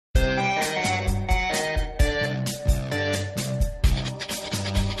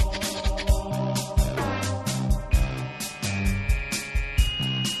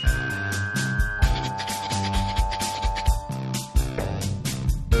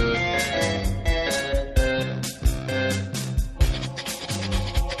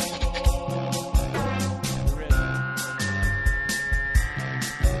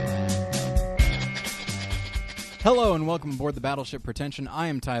Hello and welcome aboard the Battleship Pretension. I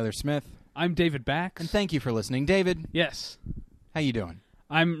am Tyler Smith. I'm David Bax. And thank you for listening. David. Yes. How you doing?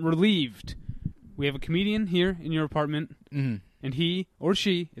 I'm relieved. We have a comedian here in your apartment, and he, or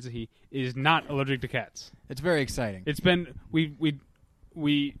she, is a he, is not allergic to cats. It's very exciting. It's been, we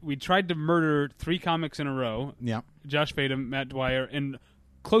tried to murder 3 comics in a row. Yeah. Josh Fadem, Matt Dwyer, and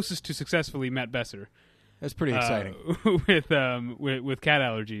closest to successfully, Matt Besser. That's pretty exciting. With cat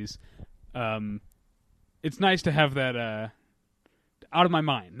allergies. It's nice to have that out of my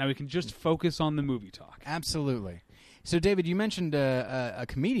mind. Now we can just focus on the movie talk. Absolutely. So, David, you mentioned a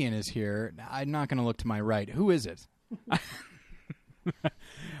comedian is here. I'm not going to look to my right. Who is it?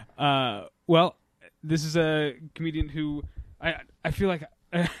 Well, this is a comedian who I feel like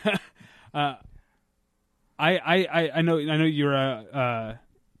I know you're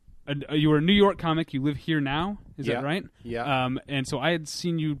you were a New York comic. You live here now. Is that right? Yeah. And so I had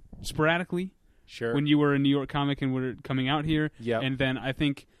seen you sporadically. Sure. When you were a New York comic and were coming out here. Yeah. And then I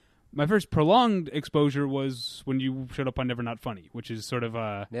think my first prolonged exposure was when you showed up on Never Not Funny, which is sort of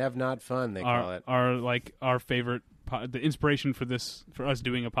Nev Not Fun, they call it. Our favorite, the inspiration for us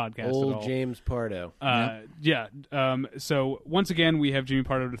doing a podcast. Old at all. James Pardo. Yeah. So once again, we have Jimmy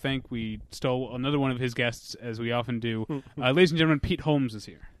Pardo to thank. We stole another one of his guests, as we often do. Ladies and gentlemen, Pete Holmes is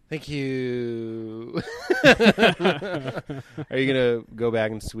here. Thank you. Are you going to go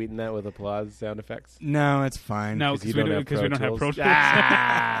back and sweeten that with applause sound effects? No, it's fine. No, because we don't have Pro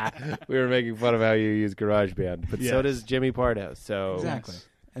Tools. We were making fun of how you use GarageBand, but so does Jimmy Pardo. So exactly.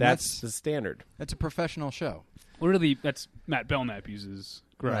 And that's the standard. That's a professional show. Well, really, that's Matt Belknap uses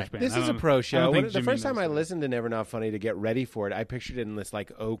GarageBand. Right. This is a pro show. The first time I knows listened to Never Not Funny to get ready for it, I pictured it in this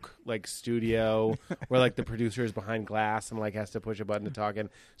like oak like studio where like the producer is behind glass and like has to push a button to talk in.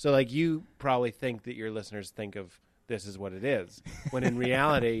 So like you probably think that your listeners think of this is what it is, when in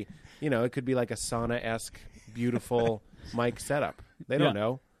reality, it could be like a sauna-esque, beautiful mic setup. They don't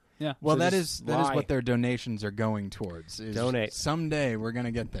know. Yeah. Well, So that is lie. what their donations are going towards. Is Donate. Someday we're going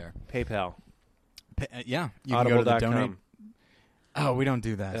to get there. PayPal. Yeah. You can go to the donate. Audible.com. Oh, we don't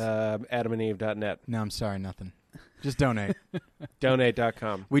do that. AdamandEve.net. No, I'm sorry, nothing. Just donate.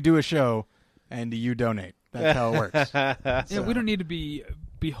 Donate.com. We do a show, and you donate. That's how it works. Yeah, we don't need to be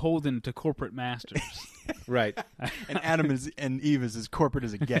beholden to corporate masters. Right. And Adam and Eve is as corporate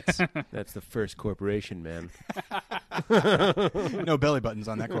as it gets. That's the first corporation, man. No belly buttons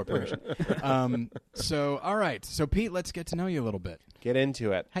on that corporation. So, all right. So, Pete, let's get to know you a little bit. Get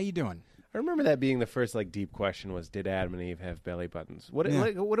into it. How you doing? I remember that being the first like deep question was, did Adam and Eve have belly buttons? What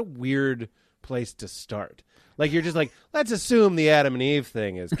a weird place to start. Like you're just like, let's assume the Adam and Eve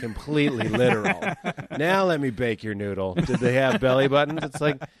thing is completely literal. Now let me bake your noodle. Did they have belly buttons? It's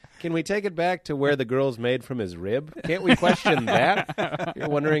like, can we take it back to where the girl's made from his rib? Can't we question that? You're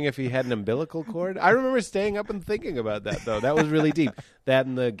wondering if he had an umbilical cord? I remember staying up and thinking about that, though. That was really deep. That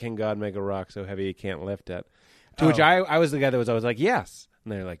and the can God make a rock so heavy he can't lift it? To which I was the guy that was always like, yes.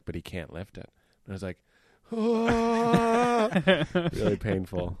 And they're like, but he can't lift it. And I was like, really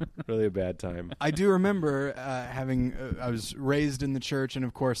painful. Really a bad time. I do remember I was raised in the church, and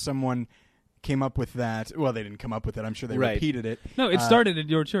of course someone came up with that. Well, they didn't come up with it. I'm sure they repeated it. No, it started at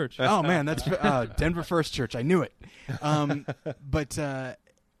your church. Oh, man, that's Denver First Church. I knew it. But the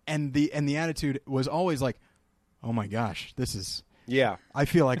attitude was always like, oh, my gosh, this is... Yeah. I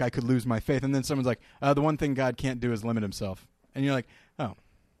feel like I could lose my faith. And then someone's like, the one thing God can't do is limit himself. And you're like, oh,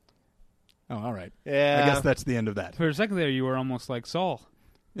 all right. Yeah. I guess that's the end of that. For a second there, you were almost like Saul.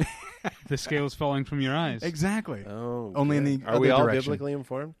 The scales falling from your eyes. Exactly. Oh, only in the Are other we all direction. biblically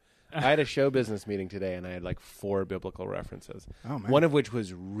informed? I had a show business meeting today, and I had like 4 biblical references. Oh, man. One of which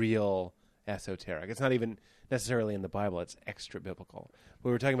was real esoteric. It's not even necessarily in the Bible. It's extra biblical.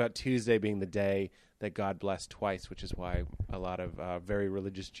 We were talking about Tuesday being the day that God blessed twice, which is why a lot of very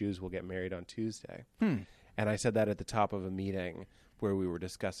religious Jews will get married on Tuesday. And I said that at the top of a meeting where we were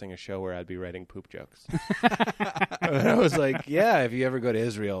discussing a show where I'd be writing poop jokes. And I was like, yeah, if you ever go to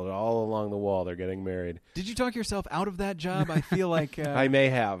Israel, all along the wall, they're getting married. Did you talk yourself out of that job? I feel like... I may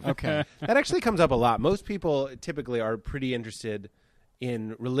have. Okay. That actually comes up a lot. Most people typically are pretty interested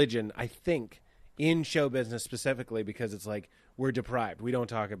in religion, I think, in show business specifically because it's like, we're deprived. We don't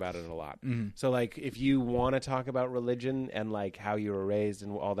talk about it a lot. Mm-hmm. So, like, if you want to talk about religion and, like, how you were raised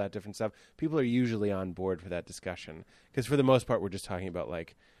and all that different stuff, people are usually on board for that discussion. Because for the most part, we're just talking about,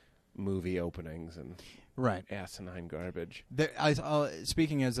 like, movie openings and asinine garbage.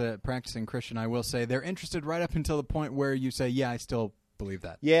 Speaking as a practicing Christian, I will say they're interested right up until the point where you say, yeah, I still believe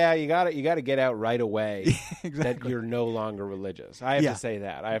that. Yeah, you got to get out right away that Exactly. you're no longer religious. I have Yeah. to say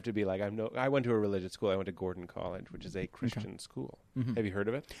that. I have to be like I went to a religious school. I went to Gordon College, which is a Christian school. Mhm. Have you heard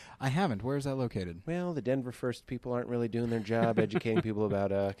of it? I haven't. Where is that located? Well, the Denver First people aren't really doing their job educating people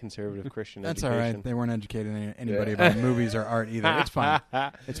about conservative Christian That's education. all right. They weren't educating anybody about movies or art either. It's fine.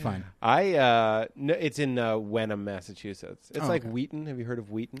 It's fine. No, it's in Wenham, Massachusetts. It's like okay. Wheaton. Have you heard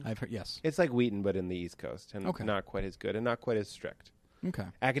of Wheaton? I've heard. Yes. It's like Wheaton, but in the East Coast, and Okay. not quite as good, and not quite as strict. Okay.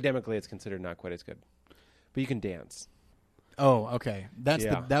 Academically, it's considered not quite as good, but you can dance. Oh, okay.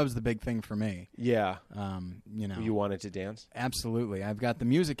 That was the big thing for me. Yeah, You wanted to dance. absolutely. I've got the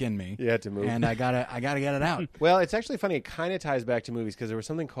music in me. You had to move, And I gotta get it out. Well, it's actually funny. It kind of ties back to movies because there was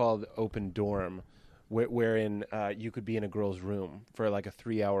something called Open Dorm, wherein you could be in a girl's room for like a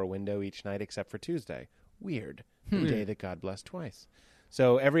 3-hour window each night, except for Tuesday. Weird. The day that God blessed twice.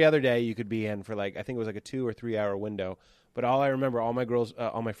 So every other day you could be in for like, I think it was like a 2 or 3 hour window. But all I remember, all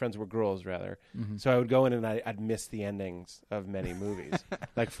my friends were girls rather. Mm-hmm. So I would go in and I'd miss the endings of many movies,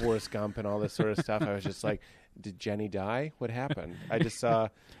 like Forrest Gump and all this sort of stuff. I was just like, did Jenny die? What happened? I just saw.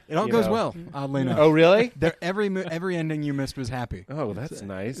 It all goes well, oddly enough. Oh, really? Every ending you missed was happy. Oh, that's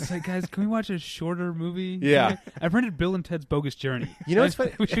nice. It's like, guys, can we watch a shorter movie? Yeah. I've rented Bill and Ted's Bogus Journey. You know what's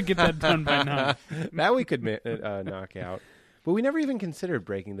funny? We should get that done by now. That we could knock out. But we never even considered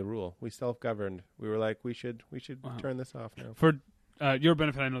breaking the rule. We self-governed. We were like, we should turn this off now. For your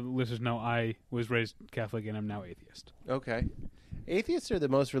benefit, I know the listeners know I was raised Catholic and I'm now atheist. Okay. Atheists are the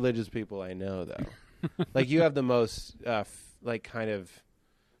most religious people I know, though. Like, you have the most, kind of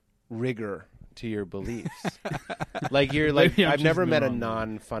rigor to your beliefs. Like, you're like, Maybe I'm I've just never met a wrong.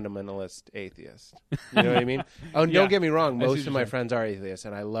 non-fundamentalist atheist. You know what I mean? Oh, Yeah. don't get me wrong. I see Most what of you're my saying. friends are atheists,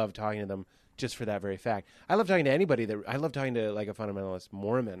 and I love talking to them just for that very fact. I love talking to anybody I love talking to like a fundamentalist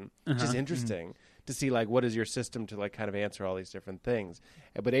Mormon, which is interesting to see like what is your system to like kind of answer all these different things.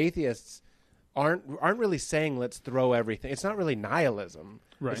 But atheists aren't really saying let's throw everything. It's not really nihilism.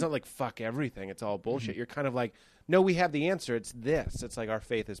 Right. It's not like fuck everything. It's all bullshit. You're kind of like, no, we have the answer. It's this. It's like our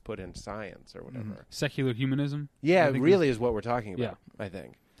faith is put in science or whatever. Secular humanism? Yeah, I it think really is what we're talking about, Yeah. I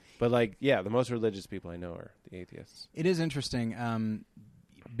think. But like, yeah, the most religious people I know are the atheists. It is interesting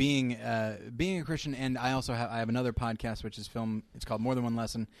being a Christian, and I also have another podcast which is film. It's called More Than One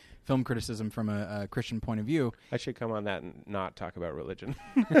Lesson: Film Criticism from a Christian Point of View. I should come on that and not talk about religion.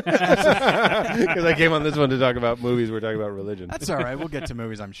 Because I came on this one to talk about movies. We're talking about religion. That's all right. We'll get to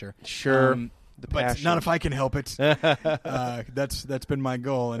movies, I'm sure. Sure. The But passion. not if I can help it. That's been my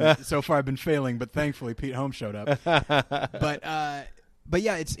goal, and so far I've been failing. But thankfully, Pete Holmes showed up. But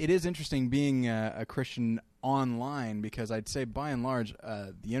yeah, it is interesting being a Christian online, because I'd say by and large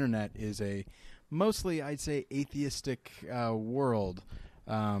the internet is a mostly, I'd say, atheistic world.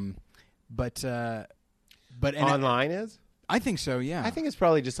 But Online is? I think so. Yeah, I think it's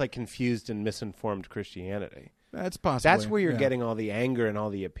probably just like confused and misinformed Christianity. that's possible. That's where you're getting all the anger and all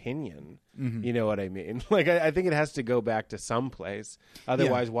the opinion. Mm-hmm. You know what I mean? Like, I think it has to go back to some place.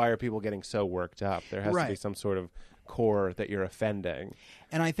 Otherwise, why are people getting so worked up? There has to be some sort of core that you're offending.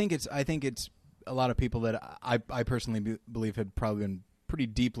 And I think it's a lot of people that I personally believe had probably been pretty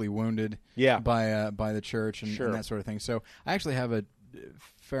deeply wounded by the church and that sort of thing. So I actually have a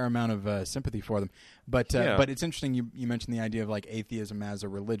fair amount of sympathy for them. But it's interesting you mentioned the idea of like atheism as a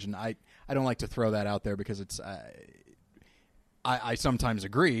religion. I don't like to throw that out there because it's I sometimes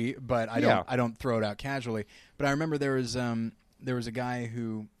agree, but I don't throw it out casually. But I remember there was a guy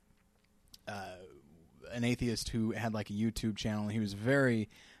who an atheist who had like a YouTube channel, and he was very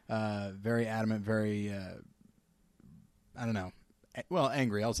very adamant, very I don't know, well,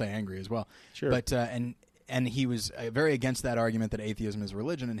 angry. I'll say angry as well. Sure. But and he was very against that argument that atheism is a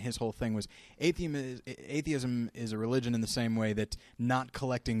religion, and his whole thing was atheism is a religion in the same way that not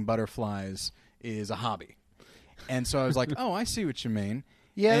collecting butterflies is a hobby. And so I was like, oh, I see what you mean.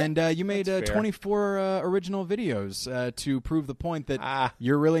 Yeah, and you made that's fair. 24 original videos to prove the point that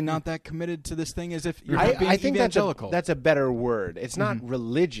you're really not that committed to this thing as if you're being I think evangelical. that's a better word. It's not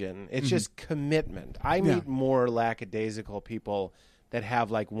religion. It's just commitment. I meet more lackadaisical people that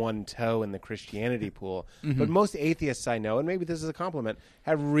have like one toe in the Christianity pool. But most atheists I know, and maybe this is a compliment,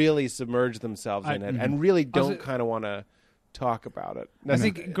 have really submerged themselves in it and really don't kind of want to talk about it. I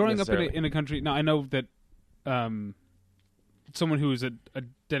think growing up in a country, now I know that someone who is a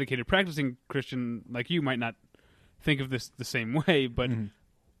dedicated practicing Christian like you might not think of this the same way, but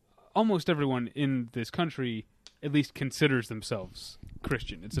almost everyone in this country at least considers themselves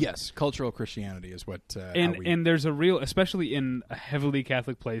Christian. Yes, cultural Christianity is what. And there's a real, especially in a heavily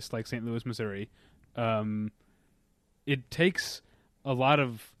Catholic place like St. Louis, Missouri, it takes a lot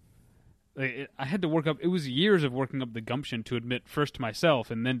of I had to work up. It was years of working up the gumption to admit first to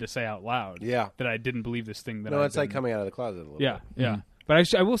myself and then to say out loud that I didn't believe this thing. It's like coming out of the closet a little bit. Yeah.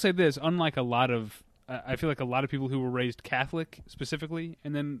 But I will say this: unlike a lot of, I feel like a lot of people who were raised Catholic specifically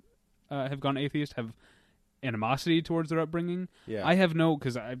and then have gone atheist have animosity towards their upbringing. Yeah. I have no,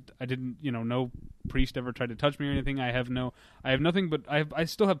 because I didn't, no priest ever tried to touch me or anything. I have nothing, but I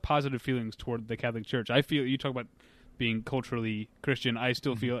still have positive feelings toward the Catholic Church. I feel, you talk about being culturally Christian, I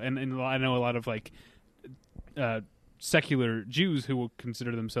still feel, and I know a lot of like secular Jews who will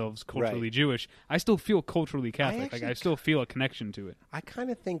consider themselves culturally Jewish. I still feel culturally Catholic. I still feel a connection to it. I kind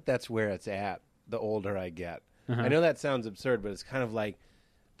of think that's where it's at the older I get. I know that sounds absurd, but it's kind of like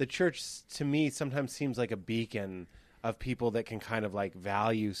the church to me sometimes seems like a beacon of people that can kind of like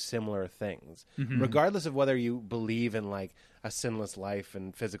value similar things, regardless of whether you believe in like a sinless life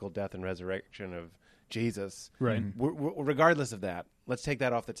and physical death and resurrection of Jesus. Right. Regardless of that, let's take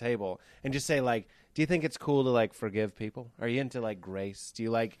that off the table and just say, like, do you think it's cool to like forgive people? Are you into like grace? Do you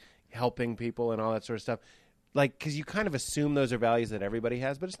like helping people and all that sort of stuff? Like, because you kind of assume those are values that everybody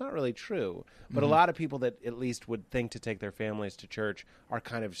has, but it's not really true. But a lot of people that at least would think to take their families to church are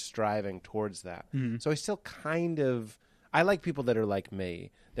kind of striving towards that. So I still I like people that are like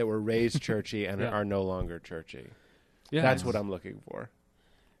me, that were raised churchy and are no longer churchy. Yeah, that's what I'm looking for.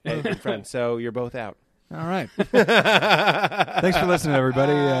 Hey, friends, so you're both out. All right. Thanks for listening,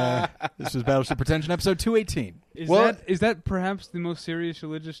 everybody. This was Battleship Pretension, episode 218. Is that perhaps the most serious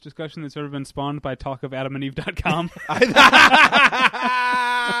religious discussion that's ever been spawned by talkofadamandeve.com?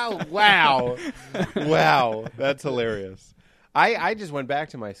 Wow. Wow. That's hilarious. I just went back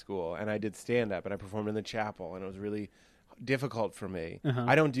to my school, and I did stand-up, and I performed in the chapel, and it was really difficult for me.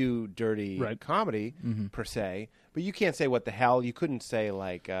 I don't do dirty comedy, per se, but you can't say what the hell. You couldn't say,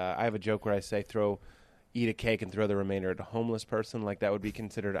 like, I have a joke where I say eat a cake and throw the remainder at a homeless person. Like, that would be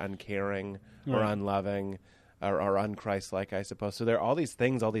considered uncaring or unloving or unchristlike, I suppose. So there are all these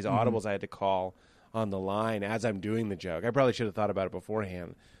things, all these audibles I had to call on the line as I'm doing the joke. I probably should have thought about it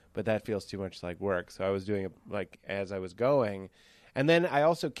beforehand, but that feels too much like work. So I was doing it like as I was going. And then I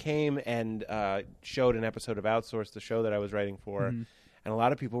also came and showed an episode of Outsource, the show that I was writing for. And a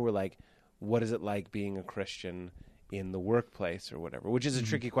lot of people were like, what is it like being a Christian in the workplace or whatever, which is a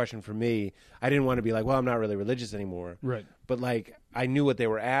tricky question for me. I didn't want to be like, well, I'm not really religious anymore. Right. But like, I knew what they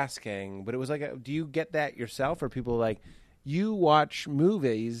were asking, but it was like, do you get that yourself? Or people like, you watch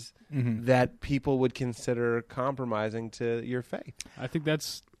movies that people would consider compromising to your faith? I think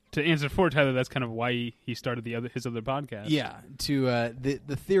that's, to answer for Tyler, that's kind of why he started his other podcast. Yeah.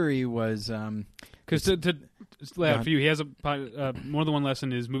 The theory was, because to lay out for you, he has more than one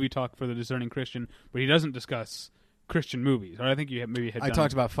lesson is movie talk for the discerning Christian, but he doesn't discuss Christian movies. Or I think you maybe had. I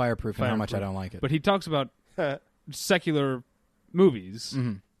talked about Fireproof and how much I don't like it, but he talks about secular movies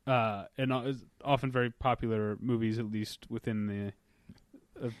and often very popular movies, at least within the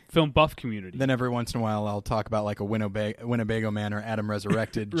film buff community. Then every once in a while, I'll talk about like a Winnebago Man or Adam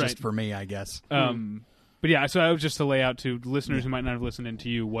Resurrected, just for me, I guess. But yeah, so I was just to lay out to listeners who might not have listened in to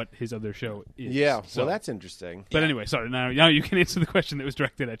you what his other show is. Yeah, so that's interesting. But anyway, sorry. Now you can answer the question that was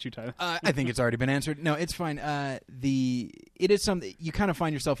directed at you, Tyler. I think it's already been answered. No, it's fine. It is something you kind of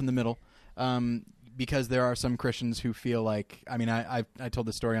find yourself in the middle, because there are some Christians who feel like. I mean, I told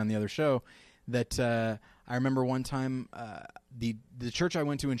the story on the other show that I remember one time the church I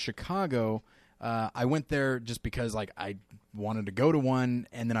went to in Chicago. I went there just because like I wanted to go to one,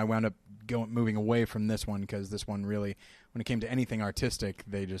 and then I wound up moving away from this one because this one really, when it came to anything artistic,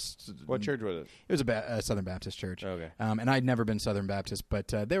 they just. What church was it? It was a Southern Baptist church. Okay. And I'd never been Southern Baptist, but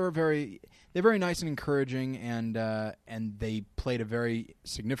they're very nice and encouraging, and they played a very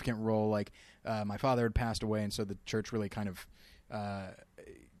significant role. Like my father had passed away, and so the church really kind of.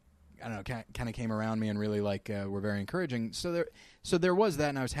 I don't know, kind of came around me and really were very encouraging. So there was that,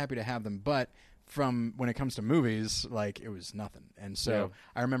 and I was happy to have them. But from when it comes to movies, like it was nothing. And so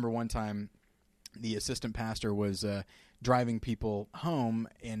I remember one time the assistant pastor was driving people home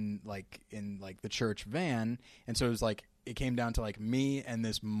in the church van, and so it was like it came down to like me and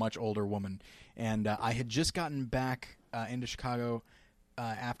this much older woman, and I had just gotten back into Chicago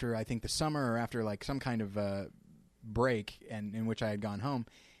after I think the summer or after like some kind of break, and in which I had gone home.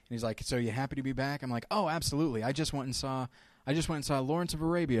 And he's like, "So you happy to be back?" I'm like, "Oh, absolutely. I just went and saw Lawrence of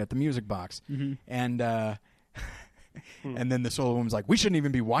Arabia at the Music Box." And and then this older woman's like, "We shouldn't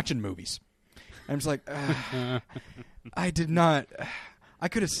even be watching movies." And I'm just like, I did not. I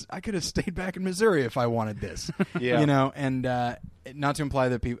could have stayed back in Missouri if I wanted this. You know, and not to imply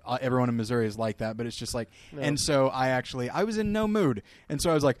that everyone in Missouri is like that, but it's just like, and so I was in no mood, and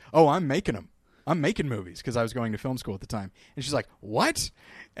so I was like, "Oh, I'm making them." I'm making movies, because I was going to film school at the time. And she's like, what?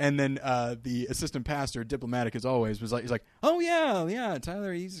 And then the assistant pastor, diplomatic as always, he's like, oh, yeah,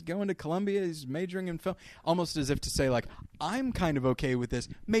 Tyler, he's going to Columbia. He's majoring in film. Almost as if to say, like, I'm kind of okay with this.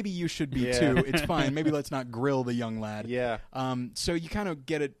 Maybe you should be, too. It's fine. Maybe let's not grill the young lad. Yeah. So you kind of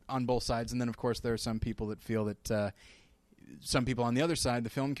get it on both sides. And then, of course, there are some people that feel that some people on the other side, the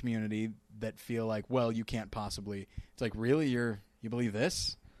film community, that feel like, well, you can't possibly. It's like, really? You believe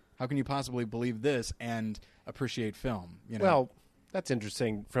this? How can you possibly believe this and appreciate film? You know? Well, that's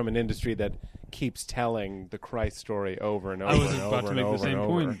interesting from an industry that keeps telling the Christ story over and over. I was and about over to and make over the same and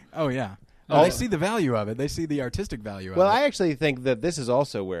point. over. Oh, yeah. They see the value of it. They see the artistic value of it. Well, I actually think that this is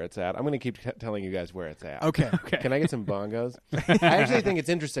also where it's at. I'm going to keep telling you guys where it's at. Okay. Can I get some bongos? I actually think it's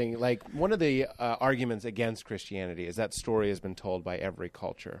interesting. Like, one of the arguments against Christianity is that story has been told by every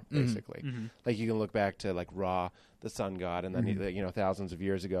culture, basically. Mm-hmm. Like, you can look back to, like, Ra, the sun god, and then, thousands of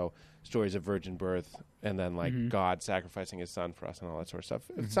years ago, stories of virgin birth, and then, like, God sacrificing his son for us and all that sort of stuff.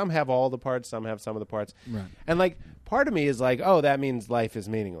 Some have all the parts, some have some of the parts. Right. And, like, part of me is like, oh, that means life is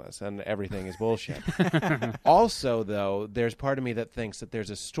meaningless and everything is bullshit. Also, though, there's part of me that thinks that there's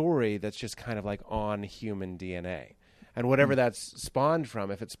a story that's just kind of like on human DNA. And whatever that's spawned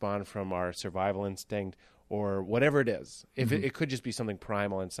from, if it's spawned from our survival instinct or whatever it is, if it could just be something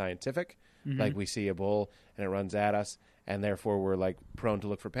primal and scientific, like we see a bull and it runs at us, and therefore we're like prone to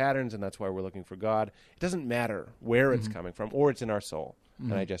look for patterns, and that's why we're looking for God. It doesn't matter where it's coming from, or it's in our soul.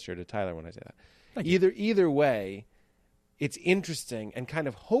 And I gesture to Tyler when I say that. Either way, it's interesting and kind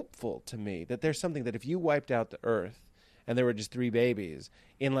of hopeful to me that there's something that if you wiped out the earth and there were just 3 babies,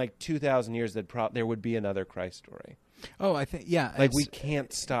 in like 2,000 years there would be another Christ story. Oh, I think, yeah. Like, we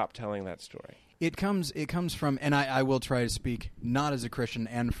can't stop telling that story. It comes from, and I will try to speak not as a Christian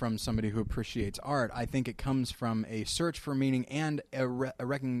and from somebody who appreciates art. I think it comes from a search for meaning and a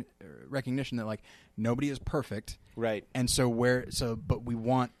recognition that, like, nobody is perfect. Right. And but we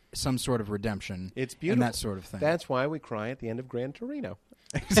want some sort of redemption. It's beautiful. And that sort of thing. That's why we cry at the end of Gran Torino.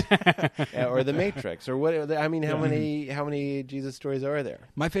 Or The Matrix, or what? I mean, how many Jesus stories are there?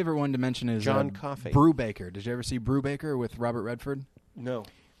 My favorite one to mention is John Coffey. Brubaker. Did you ever see Brubaker with Robert Redford? No.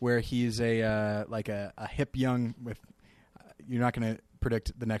 Where he's a hip young with you're not going to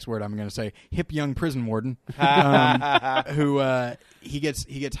predict the next word I'm going to say, hip young prison warden who he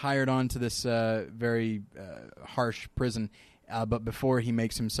gets hired on to this very harsh prison, but before he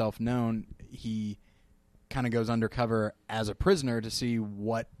makes himself known, he kind of goes undercover as a prisoner to see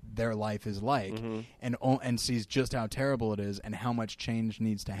what their life is like, and sees just how terrible it is and how much change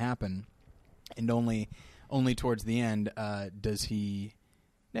needs to happen, and only towards the end does he.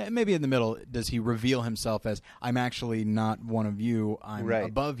 Maybe in the middle, does he reveal himself as, I'm actually not one of you, I'm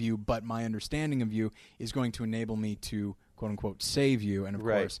above you, but my understanding of you is going to enable me to, quote-unquote, save you. And, of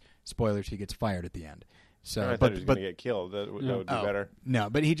course, spoilers, he gets fired at the end. So, I thought he was going to get killed. That would be better. No,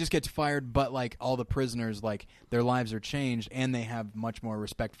 but he just gets fired, but, like, all the prisoners, like, their lives are changed, and they have much more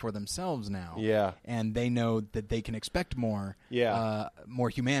respect for themselves now. Yeah. And they know that they can expect more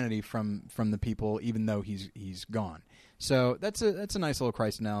humanity from the people, even though he's gone. So that's a nice little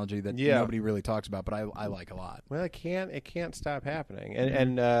Christ analogy that nobody really talks about, but I like a lot. Well, it can't stop happening.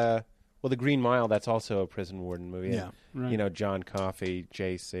 And The Green Mile, that's also a prison warden movie. Yeah, and, right. John Coffey,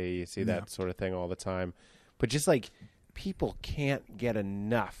 JC, you see that sort of thing all the time. But just like people can't get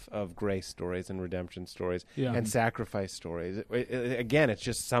enough of grace stories and redemption stories and sacrifice stories. Again, it's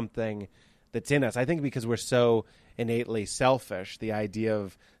just something that's in us. I think because we're so innately selfish, the idea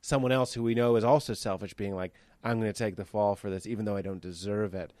of someone else who we know is also selfish being like, I'm going to take the fall for this, even though I don't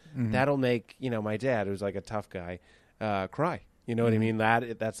deserve it. That'll make, my dad, who's like a tough guy, cry. You know what I mean?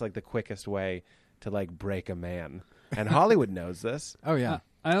 That's like the quickest way to like break a man. And Hollywood knows this. Oh, yeah.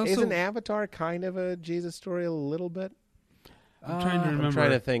 Isn't Avatar kind of a Jesus story a little bit? I'm trying to remember. I'm trying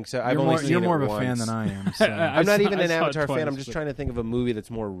to think. So you're more of a once. fan than I am. So. I'm not even an Avatar fan. I'm just trying to think of a movie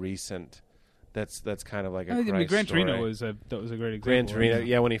that's more recent. That's kind of like a Christ Gran story. Torino was a great example. Gran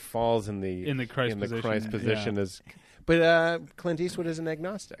Torino, when he falls in the Christ position is. But Clint Eastwood is an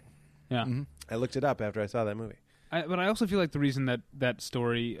agnostic. Yeah, I looked it up after I saw that movie. But I also feel like the reason that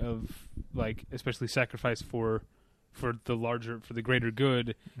story of like especially sacrifice for the greater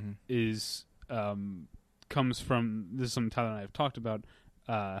good is comes from, this is something Tyler and I have talked about,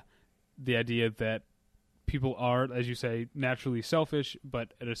 the idea that people are, as you say, naturally selfish,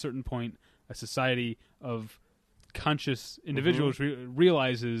 but at a certain point, a society of conscious individuals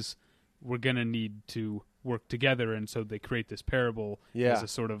realizes we're going to need to work together, and so they create this parable as a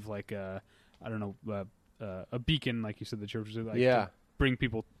sort of like a beacon, like you said, the church was like to bring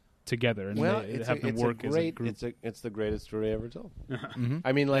people together and they have them work as a group. It's the greatest story ever told. Mm-hmm.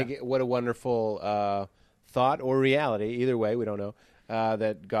 I mean, what a wonderful thought or reality. Either way, we don't know.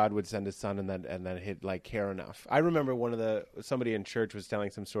 That God would send His Son and then He'd care enough. I remember somebody in church was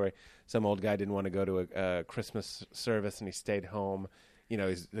telling some story. Some old guy didn't want to go to a Christmas service and he stayed home.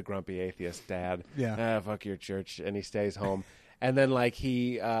 He's the grumpy atheist dad. Yeah. Fuck your church, and he stays home. And then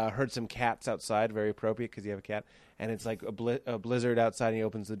he heard some cats outside, very appropriate because you have a cat. And it's like a blizzard outside, and he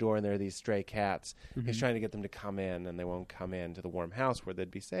opens the door, and there are these stray cats. Mm-hmm. He's trying to get them to come in, and they won't come in to the warm house where they'd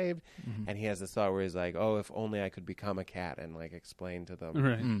be saved. Mm-hmm. And he has this thought where he's like, oh, if only I could become a cat and explain to them,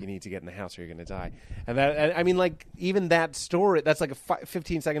 you need to get in the house or you're going to die. And even that story, that's like a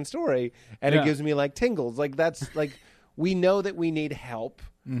 15-second story, and it gives me tingles. That's we know that we need help.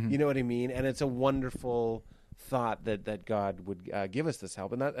 Mm-hmm. You know what I mean? And it's a wonderful thought that God would give us this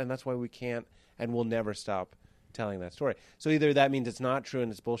help, and that's why we can't and will never stop telling that story. So either that means it's not true and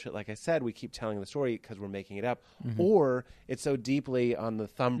it's bullshit, like I said, we keep telling the story because we're making it up, or it's so deeply on the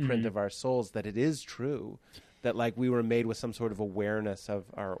thumbprint of our souls that it is true, that we were made with some sort of awareness of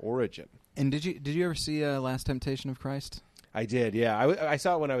our origin. And did you ever see Last Temptation of Christ? I did, yeah. I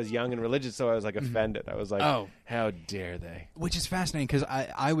saw it when I was young and religious, so I was offended. I was like, oh, how dare they? Which is fascinating because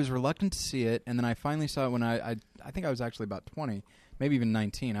I was reluctant to see it, and then I finally saw it when I think I was actually about 20, maybe even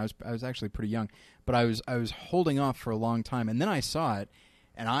 19. I was actually pretty young, but I was holding off for a long time, and then I saw it,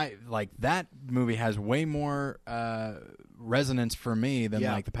 and that movie has way more resonance for me than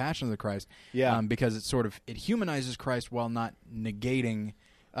The Passion of the Christ. Yeah, because it humanizes Christ while not negating.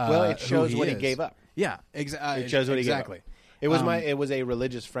 It shows what he gave up. Yeah, it shows what he gave up. It was a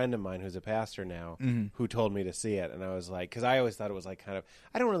religious friend of mine who's a pastor now who told me to see it, and I was like, because I always thought it was kind of,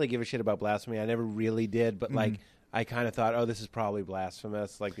 I don't really give a shit about blasphemy. I never really did, but I kind of thought, oh, this is probably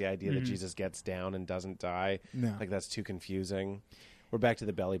blasphemous, the idea that Jesus gets down and doesn't die. No. That's too confusing. We're back to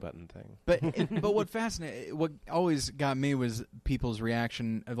the belly button thing. But what always got me was people's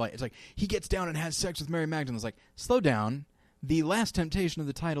reaction of it's he gets down and has sex with Mary Magdalene. It's slow down. The last temptation of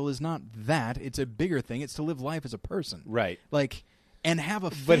the title is not that. It's a bigger thing. It's to live life as a person. Right. And have a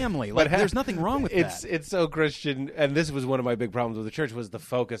family. There's nothing wrong with that. It's so Christian, and this was one of my big problems with the church, was the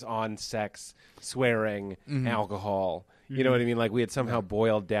focus on sex, swearing, alcohol. You know what I mean? We had somehow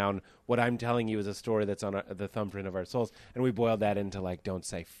boiled down what I'm telling you is a story that's on the thumbprint of our souls, and we boiled that into, don't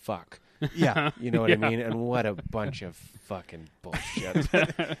say fuck. Yeah. You know what I mean? And what a bunch of fucking bullshit.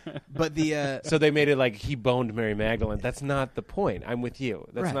 But so they made it he boned Mary Magdalene. That's not the point. I'm with you.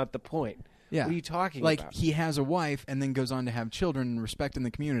 That's not the point. Yeah. What are you talking about? He has a wife and then goes on to have children and respect in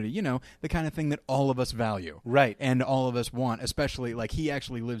the community. The kind of thing that all of us value. Right. And all of us want, especially, he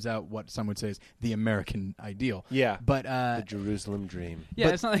actually lives out what some would say is the American ideal. Yeah. But the Jerusalem dream. Yeah,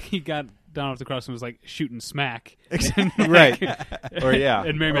 it's not like he got down off the cross and was shooting smack. Right. Or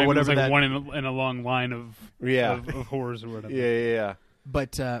and Mary Magdalene was one in a long line of whores or whatever. Yeah.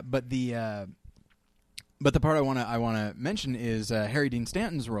 But the part I want to mention is Harry Dean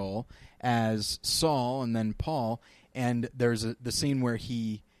Stanton's role as Saul and then Paul, and there's the scene where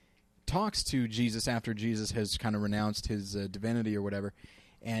he talks to Jesus after Jesus has kind of renounced his divinity or whatever,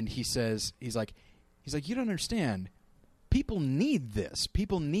 and he says he's like you don't understand, people need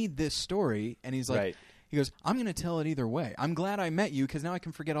this story, and he's like he goes, I'm going to tell it either way. I'm glad I met you because now I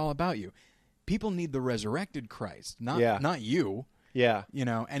can forget all about you. People need the resurrected Christ, not you. Yeah.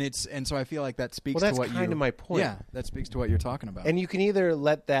 And so I feel like that speaks to what that's kind of my point. Yeah, that speaks to what you're talking about. And you can either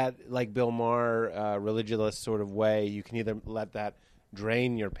let that, Bill Maher, religious sort of way, you can either let that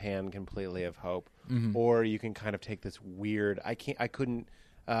drain your pan completely of hope, or you can kind of take this weird, I couldn't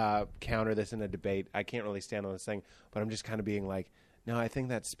counter this in a debate. I can't really stand on this thing, but I'm just kind of being no, I think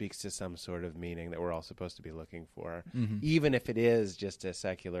that speaks to some sort of meaning that we're all supposed to be looking for, even if it is just a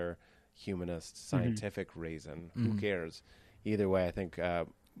secular, humanist, scientific reason. Who cares? Either way, I think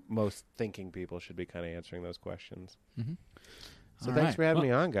most thinking people should be kind of answering those questions. So thanks for having me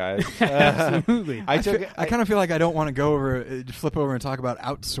on, guys. Absolutely. I kind of feel like I don't want to go over, flip over and talk about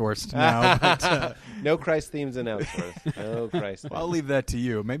outsourced now. But, no Christ themes in outsourced. No Christ themes. I'll leave that to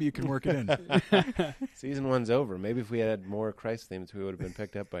you. Maybe you can work it in. Season 1's over. Maybe if we had more Christ themes, we would have been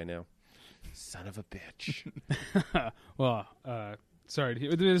picked up by now. Son of a bitch. Well,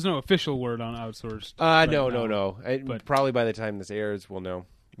 sorry, there's no official word on outsourced. No. Probably by the time this airs, we'll know.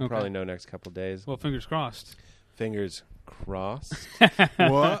 We'll probably know next couple days. Well, fingers crossed. Fingers crossed.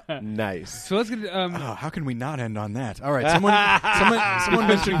 What? Nice. So let's get. How can we not end on that? All right, someone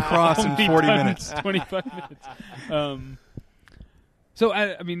mentioned cross in 40 minutes. 25 minutes. So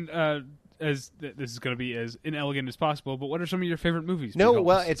I mean, this is going to be as inelegant as possible, but what are some of your favorite movies? No,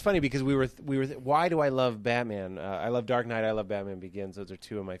 well, it's funny because we were. Why do I love Batman? I love Dark Knight. I love Batman Begins. Those are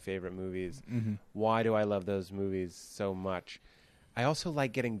two of my favorite movies. Mm-hmm. Why do I love those movies so much? I also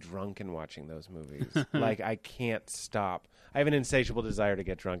like getting drunk and watching those movies. Like, I can't stop. I have an insatiable desire to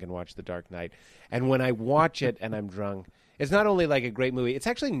get drunk and watch The Dark Knight. And when I watch it and I'm drunk, it's not only like a great movie, it's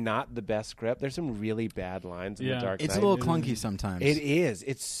actually not the best script. There's some really bad lines in The Dark Knight. It's a little clunky sometimes. It is.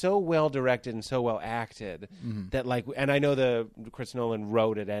 It's so well directed and so well acted that, like, and I know Chris Nolan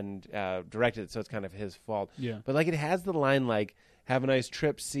wrote it and directed it, so it's kind of his fault. Yeah. But, like, it has the line, like, have a nice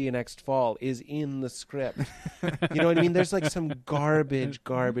trip, see you next fall, is in the script. You know what I mean? There's, like, some garbage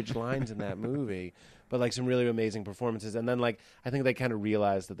lines in that movie, but, like, some really amazing performances. And then, like, I think they kind of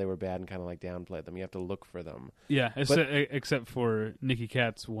realized that they were bad and kind of, like, downplayed them. You have to look for them. Yeah, except for Nicky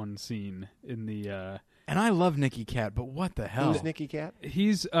Katt's one scene in the... And I love Nicky Katt, but what the hell? Who's Nicky Katt?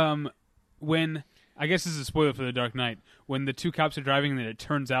 He's, when... I guess this is a spoiler for The Dark Knight. When the two cops are driving and then it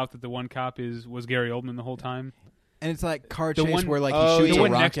turns out that the one cop was Gary Oldman the whole time. And it's like car chase where like he shoots the a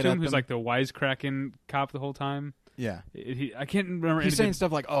one rocket next to him at who's them. like the wisecracking cop the whole time. Yeah, I can't remember. He's saying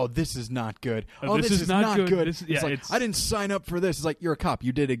stuff like, "Oh, this is not good. This is not good." It's like, I didn't sign up for this. It's like, you're a cop.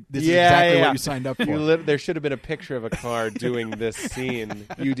 You did this is exactly what you signed up for. There should have been a picture of a car doing this scene.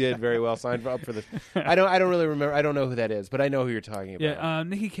 You did very well. Signed up for this. I don't really remember. I don't know who that is, but I know who you're talking about. Yeah,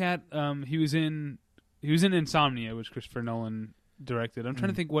 Nicky Katt. He was in Insomnia, which Christopher Nolan directed. I'm trying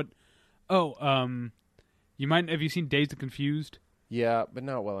to think what. Have you seen Dazed and Confused? Yeah, but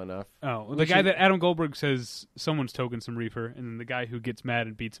not well enough. Oh, the guy that Adam Goldberg says someone's token some reefer, and then the guy who gets mad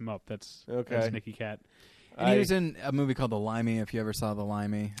and beats him up, that's Nicky Katt. And he was in a movie called The Limey, if you ever saw The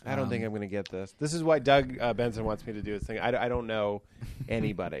Limey. I don't think I'm going to get this. This is why Doug Benson wants me to do this thing. I don't know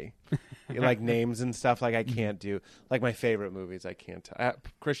anybody. Like names and stuff, like I can't do. Like my favorite movies, I can't.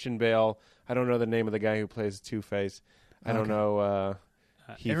 Christian Bale, I don't know the name of the guy who plays Two-Face. I don't know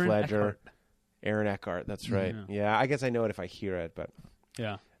Heath Ledger. Aaron Eckhart, that's right. Yeah, I guess I know it if I hear it, but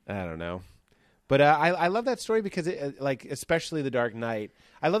yeah, I don't know. But I love that story because, like, especially The Dark Knight.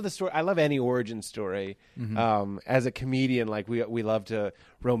 I love the story. I love any origin story. As a comedian, like we love to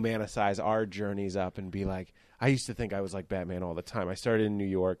romanticize our journeys up and be like, I used to think I was like Batman all the time. I started in New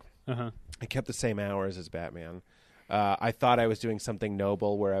York. I kept the same hours as Batman. I thought I was doing something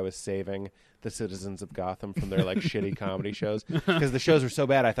noble where I was saving the citizens of Gotham from their like shitty comedy shows because the shows were so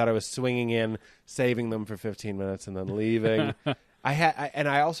bad. I thought I was swinging in, saving them for 15 minutes, and then leaving.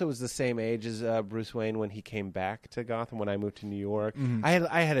 I also was the same age as Bruce Wayne when he came back to Gotham when I moved to New York. I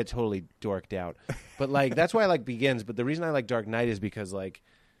had it totally dorked out, but like that's why I like Begins. But the reason I like Dark Knight is because like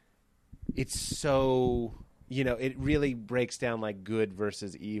it's so it really breaks down like good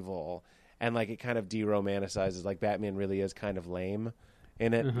versus evil. And, like, it kind of de-romanticizes, like, Batman really is kind of lame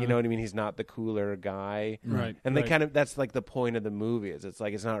in it. You know what I mean? He's not the cooler guy. Right. And they kind of, that's, like, the point of the movie is it's,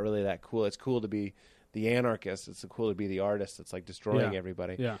 like, it's not really that cool. It's cool to be the anarchist. It's cool to be the artist that's, like, destroying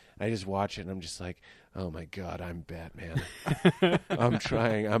everybody. Yeah. And I just watch it, and I'm just like, oh, my God, I'm Batman.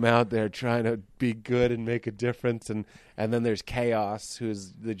 I'm out there trying to be good and make a difference. And then there's Chaos,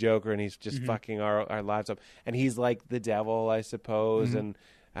 who's the Joker, and he's just fucking our lives up. And he's, like, the devil, I suppose, and...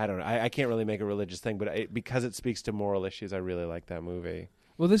 I don't know. I can't really make a religious thing, but because it speaks to moral issues, I really like that movie.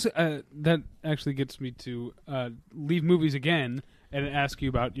 Well, this that actually gets me to leave movies again and ask you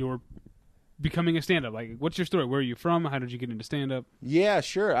about your becoming a stand-up. Like, what's your story? Where are you from? How did you get into stand-up? Yeah,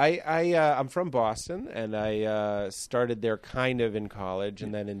 sure. I'm from Boston, and I started there kind of in college,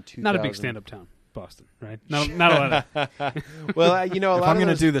 and then in 2000... Not a big stand-up town. Boston, right? Not a lot of... Well, if I'm going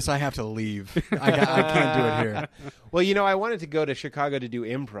to do this, I have to leave. I can't do it here. Well, I wanted to go to Chicago to do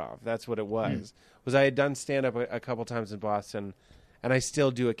improv. That's what it was. I had done stand-up a couple times in Boston, and I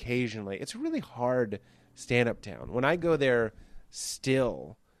still do occasionally. It's a really hard stand-up town. When I go there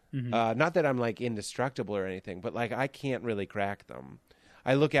still, not that I'm, like, indestructible or anything, but, like, I can't really crack them.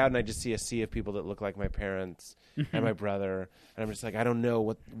 I look out and I just see a sea of people that look like my parents and my brother, and I'm just like, I don't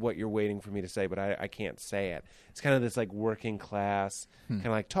know what you're waiting for me to say, but I can't say it. It's kind of this like working class, kind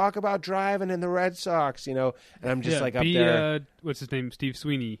of like talk about driving in the Red Sox, and I'm just like up there. What's his name? Steve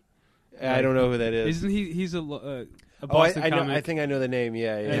Sweeney. I don't know who that is. Isn't he? He's a Boston comic. I think I know the name.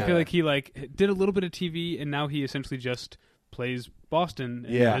 Yeah. I feel like he did a little bit of TV, and now he essentially just plays Boston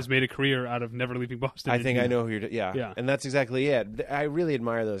and has made a career out of never leaving Boston. I think I know who you're... Yeah, and that's exactly it. I really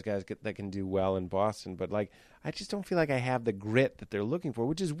admire those guys that can do well in Boston, but like I just don't feel like I have the grit that they're looking for,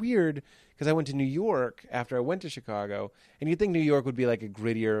 which is weird because I went to New York after I went to Chicago, and you'd think New York would be like a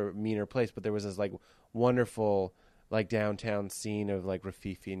grittier, meaner place, but there was this like wonderful like downtown scene of like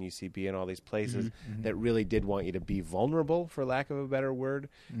Rafifi and UCB and all these places that really did want you to be vulnerable, for lack of a better word.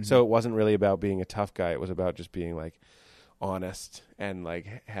 So it wasn't really about being a tough guy. It was about just being like honest and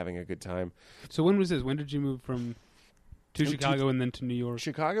like having a good time. So when was this? When did you move from to Chicago and then to New York?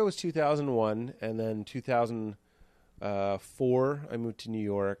 Chicago was 2001, and then 2004 I moved to New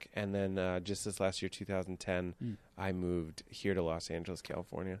York, and then just this last year, 2010, I moved here to Los Angeles,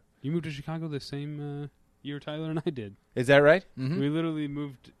 California. You moved to Chicago the same year Tyler and I did. Is that right? We literally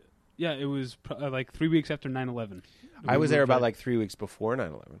moved. Yeah, it was like 3 weeks after 9/11. I was there about like 3 weeks before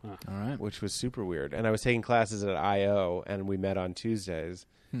 9/11. All right. Which was super weird. And I was taking classes at I.O., and we met on Tuesdays,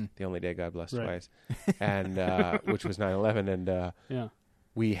 the only day God blessed twice, and which was 9/11. And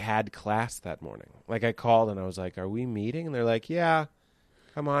we had class that morning. Like, I called, and I was like, are we meeting? And they're like, yeah,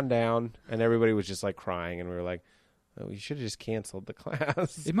 come on down. And everybody was just like crying, and we were like, oh, you should have just canceled the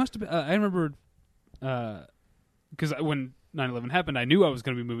class. It must have been, I remember, because when 9/11 happened, I knew I was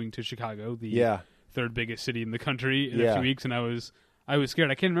going to be moving to Chicago, the third biggest city in the country, in a few weeks, and I was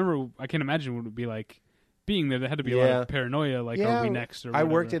scared. I can't imagine what it would be like being there. There had to be a lot of paranoia, like, are we next? Or whatever.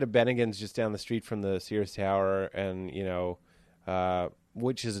 I worked at a Bennigan's just down the street from the Sears Tower, and, you know,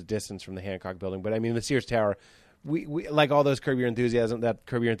 which is a distance from the Hancock building. But, I mean, the Sears Tower, we like all those Curb Your Enthusiasm, that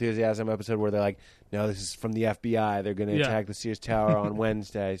Curb Your Enthusiasm episode where they're like, no, this is from the FBI. They're going to attack the Sears Tower on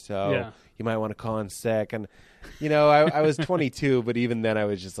Wednesday, so you might want to call in sick. And, you know, I was 22, but even then I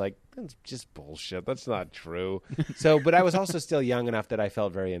was just like, that's just bullshit. That's not true. So, but I was also still young enough that I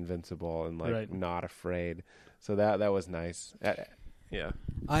felt very invincible and like not afraid. So that was nice. Yeah.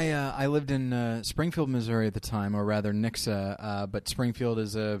 I lived in Springfield, Missouri at the time, or rather Nixa, but Springfield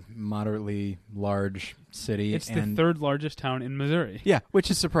is a moderately large city. It's the third largest town in Missouri. Yeah,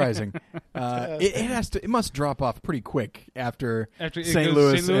 which is surprising. It must drop off pretty quick after St.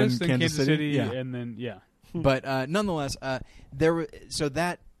 Louis and Kansas City. And then But nonetheless,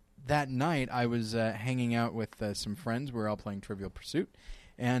 that night I was hanging out with some friends. We were all playing Trivial Pursuit,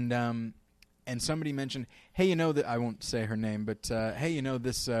 and somebody mentioned, hey, you know that I won't say her name, but hey, you know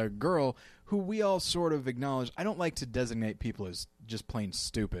this girl who we all sort of acknowledge. I don't like to designate people as just plain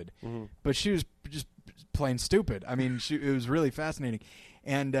stupid, but she was just plain stupid. I mean, it was really fascinating,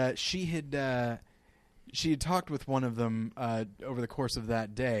 and she had talked with one of them over the course of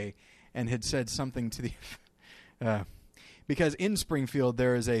that day, and had said something to the because in Springfield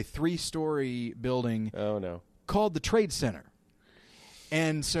there is a 3-story building called the Trade Center.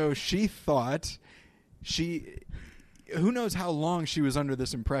 And so she thought, who knows how long she was under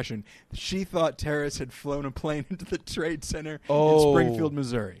this impression, she thought Terrace had flown a plane into the Trade Center in Springfield,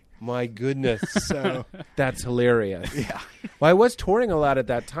 Missouri. My goodness. So that's hilarious. Yeah. Well, I was touring a lot at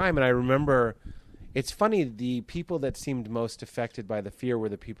that time, and I remember, it's funny, the people that seemed most affected by the fear were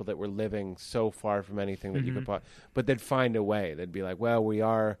the people that were living so far from anything that you could but they'd find a way. They'd be like, well, we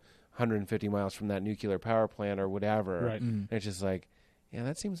are 150 miles from that nuclear power plant or whatever. Right. And it's just like, yeah,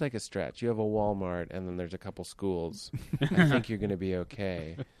 that seems like a stretch. You have a Walmart, and then there's a couple schools. I think you're going to be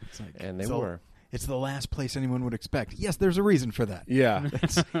okay. And they were. It's the last place anyone would expect. Yes, there's a reason for that. Yeah.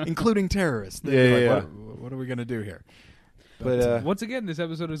 Including terrorists. What are we going to do here? But once again, this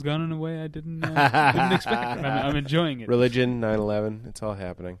episode has gone in a way I didn't expect. I'm enjoying it. Religion, 9/11, it's all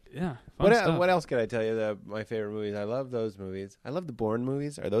happening. Yeah. What else can I tell you? My favorite movies. I love those movies. I love the Bourne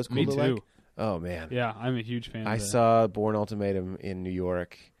movies. Are those cool Me to too. like? Oh, man. Yeah, I'm a huge fan. I saw Bourne Ultimatum in New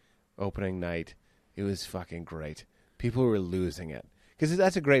York opening night. It was fucking great. People were losing it. Because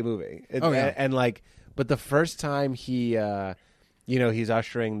that's a great movie. But the first time he, he's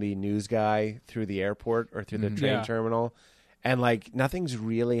ushering the news guy through the airport or through the train terminal, and, like, nothing's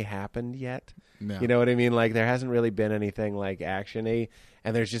really happened yet. No. You know what I mean? Like, there hasn't really been anything, like, action-y.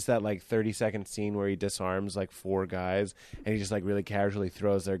 And there's just that, like, 30-second scene where he disarms, like, 4 guys, and he just, like, really casually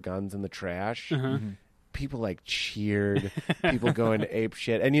throws their guns in the trash. People, like, cheered. People go into ape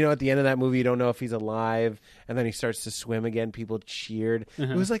shit. And, you know, at the end of that movie, you don't know if he's alive. And then he starts to swim again. People cheered.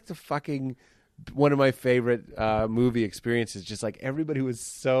 It was, like, the fucking... one of my favorite movie experiences. Just, like, everybody was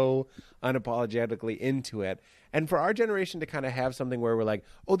so unapologetically into it. And for our generation to kind of have something where we're like,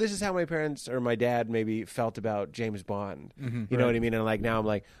 oh, this is how my parents or my dad maybe felt about James Bond. You know what I mean? And, like, now I'm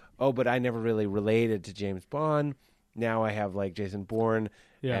like, oh, but I never really related to James Bond. Now I have, like, Jason Bourne.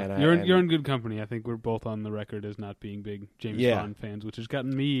 Yeah, and you're in good company. I think we're both on the record as not being big James Bond fans, which has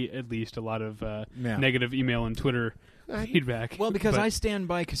gotten me, at least, a lot of negative email and Twitter feedback. Well, because I stand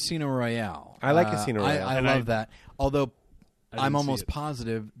by Casino Royale. I like Casino Royale. I love that. Although I'm almost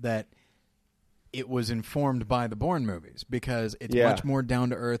positive that it was informed by the Bourne movies, because it's much more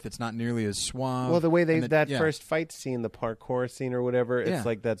down to earth. It's not nearly as suave. Well, the way first fight scene, the parkour scene or whatever, it's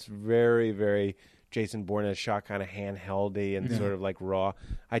like that's very, very Jason Bourne is shot kind of handheldy and sort of like raw.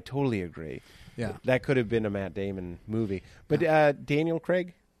 I totally agree. Yeah, that could have been a Matt Damon movie. But Daniel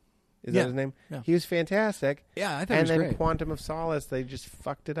Craig, is that his name? Yeah. He was fantastic. Yeah, I thought he was great. And then Quantum of Solace, they just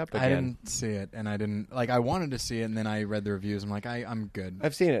fucked it up again. I didn't see it, and I didn't I wanted to see it, and then I read the reviews. I'm like, I'm good.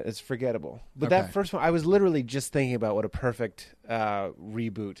 I've seen it. It's forgettable. But that first one, I was literally just thinking about what a perfect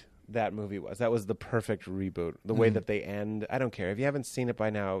reboot that movie was. That was the perfect reboot. The way that they end. I don't care. If you haven't seen it by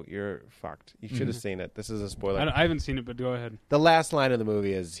now, you're fucked. You should have seen it. This is a spoiler. I haven't seen it, but go ahead. The last line of the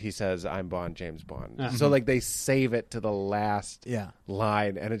movie is he says, "I'm Bond, James Bond." So like they save it to the last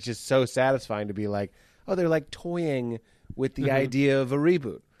line, and it's just so satisfying to be like, oh, they're like toying with the idea of a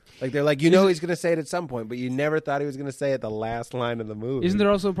reboot. Like they're like, he's going to say it at some point, but you never thought he was going to say it the last line of the movie. Isn't there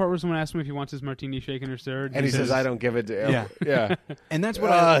also a part where someone asks him if he wants his martini shaken or stirred? And he says, I don't give it to him. Yeah. And that's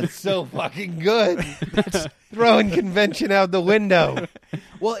what it's so fucking good. Throwing convention out the window.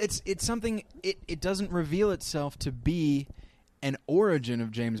 Well, it's something, it doesn't reveal itself to be an origin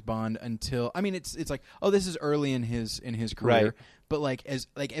of James Bond until, I mean, it's like, oh, this is early in his career. Right. But like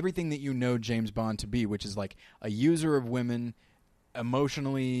everything that you know James Bond to be, which is like a user of women,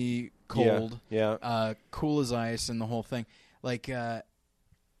 emotionally cold, cool as ice, and the whole thing. Like,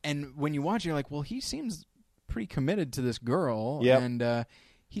 and when you watch it, you're like, well, he seems pretty committed to this girl, and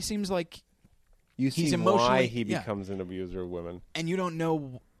he seems like he's emotionally why he becomes an abuser of women, and you don't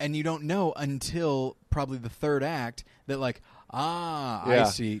know until probably the third act that like, I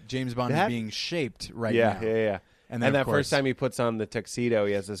see James Bond is being shaped right now. Yeah. And that first time he puts on the tuxedo,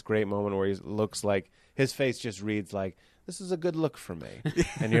 he has this great moment where he looks like his face just reads like, this is a good look for me.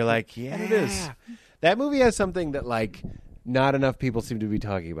 And you're like, yeah, and it is. That movie has something that like not enough people seem to be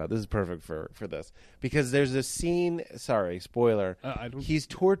talking about. This is perfect for this. Because there's a scene, sorry, spoiler. He's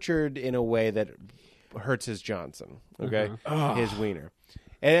tortured in a way that hurts his Johnson, okay? His wiener.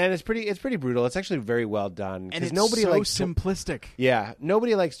 And it's pretty brutal. It's actually very well done. And it's nobody so likes simplistic. Yeah,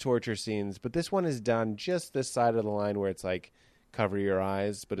 nobody likes torture scenes, but this one is done just this side of the line where it's like cover your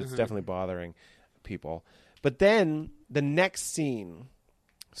eyes, but it's definitely bothering people. But then the next scene,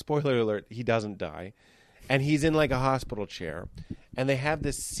 spoiler alert, he doesn't die, and he's in like a hospital chair, and they have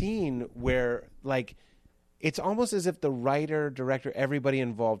this scene where like it's almost as if the writer, director, everybody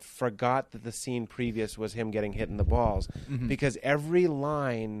involved forgot that the scene previous was him getting hit in the balls because every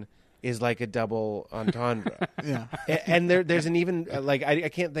line is like a double entendre. And there's an even like I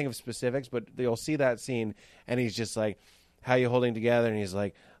can't think of specifics, but you'll see that scene, and he's just like, how you holding together? And he's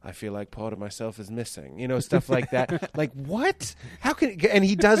like, I feel like part of myself is missing. You know, stuff like that. Like, what? How can... And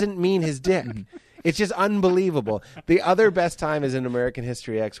he doesn't mean his dick. It's just unbelievable. The other best time is in American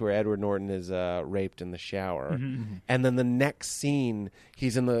History X where Edward Norton is raped in the shower. And then the next scene,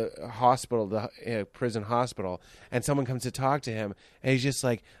 he's in the hospital, the prison hospital, and someone comes to talk to him, and he's just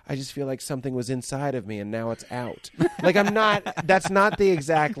like, I just feel like something was inside of me and now it's out. Like, that's not the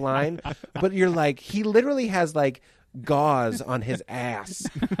exact line, but you're like, he literally has like gauze on his ass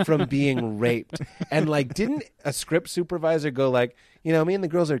from being raped. And like, didn't a script supervisor go like, you know, me and the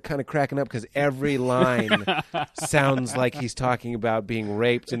girls are kind of cracking up because every line sounds like he's talking about being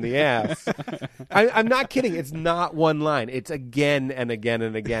raped in the ass. I'm not kidding. It's not one line. It's again and again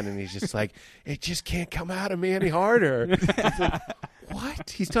and again. And he's just like, it just can't come out of me any harder. It's like,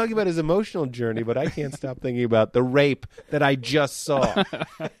 what? He's talking about his emotional journey, but I can't stop thinking about the rape that I just saw.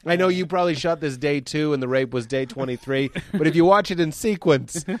 I know you probably shot this day 2 and the rape was day 23, but if you watch it in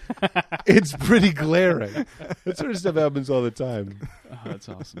sequence, it's pretty glaring. That sort of stuff happens all the time. Oh, that's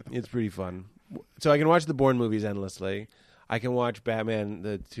awesome. It's pretty fun. So I can watch the Bourne movies endlessly. I can watch Batman,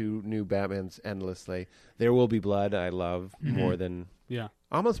 the 2 new Batmans endlessly. There Will Be Blood I love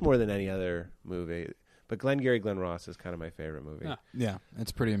almost more than any other movie. But Glengarry Glen Ross is kind of my favorite movie. Yeah,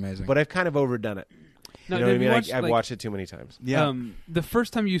 it's pretty amazing. But I've kind of overdone it. Now, you know what I mean? I've watched it too many times. Yeah. The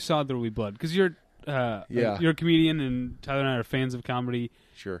first time you saw There Will Be Blood, because you're a comedian and Tyler and I are fans of comedy.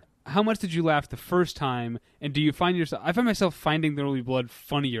 Sure. How much did you laugh the first time? And do you find yourself... I find myself finding There Will Be Blood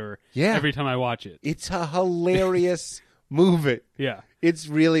funnier every time I watch it. It's a hilarious movie. Yeah. It's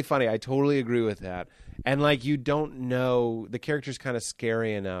really funny. I totally agree with that. And, like, you don't know... The character's kind of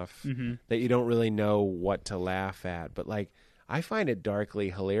scary enough that you don't really know what to laugh at. But, like, I find it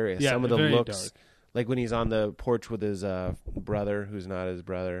darkly hilarious. Yeah, some of the looks... Dark. Like, when he's on the porch with his brother, who's not his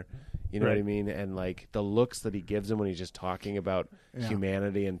brother... You know what I mean? And, like, the looks that he gives him when he's just talking about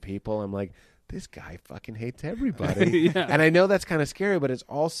humanity and people, I'm like, this guy fucking hates everybody. And I know that's kind of scary, but it's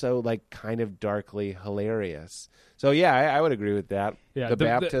also, like, kind of darkly hilarious. So, yeah, I would agree with that. Yeah, the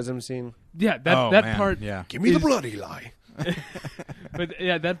baptism scene. Yeah, that part. Yeah. Give me the blood, Eli. But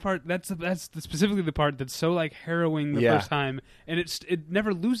yeah, that part that's specifically the part that's so like harrowing the first time, and it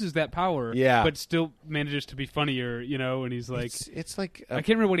never loses that power. Yeah, but still manages to be funnier, you know. And he's like, it's like I can't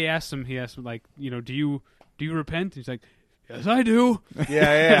remember what he asked him. He asked him like, you know, do you repent? He's like, yes, I do.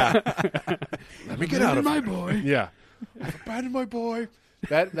 Yeah. Let me get out of my boy. Yeah, I've abandoned my boy.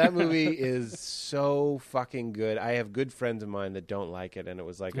 That movie is so fucking good. I have good friends of mine that don't like it, and it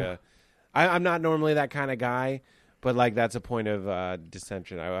was like I'm not normally that kind of guy, but like that's a point of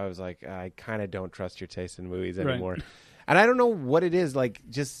dissension. I was like, I kind of don't trust your taste in movies anymore. Right. And I don't know what it is. Like,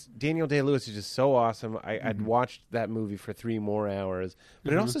 just Daniel Day-Lewis is just so awesome. I'd watched that movie for 3 more hours,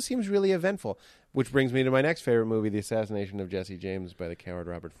 but it also seems really eventful. Which brings me to my next favorite movie, The Assassination of Jesse James by the coward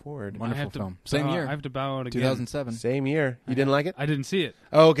Robert Ford. Wonderful film. Same year. I have to bow out again. 2007. Same year. You didn't like it? I didn't see it.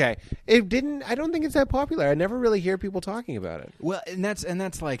 Oh, okay. It didn't. I don't think it's that popular. I never really hear people talking about it. Well, and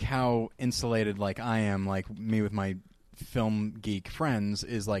that's like how insulated like I am, like me with my film geek friends,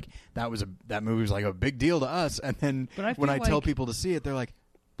 is like that movie was like a big deal to us, and then when I tell people to see it, they're like,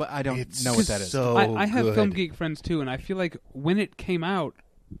 but I don't know what that is. So I have film geek friends too, and I feel like when it came out,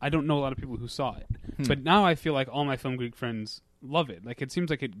 I don't know a lot of people who saw it, but now I feel like all my film geek friends love it. Like, it seems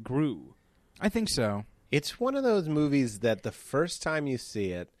like it grew. I think so. It's one of those movies that the first time you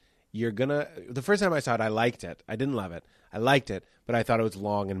see it, the first time I saw it, I liked it. I didn't love it. I liked it, but I thought it was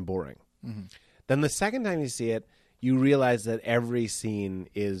long and boring. Mm-hmm. Then the second time you see it, you realize that every scene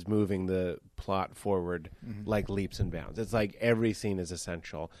is moving the plot forward like leaps and bounds. It's like every scene is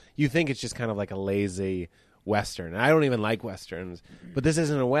essential. You think it's just kind of like a lazy Western. And I don't even like Westerns, but this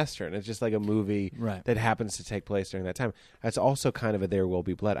isn't a Western. It's just like a movie that happens to take place during that time. That's also kind of a There Will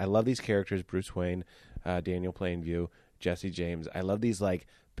Be Blood. I love these characters, Bruce Wayne, Daniel Plainview, Jesse James. I love these like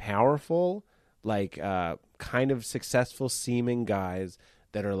powerful, like kind of successful seeming guys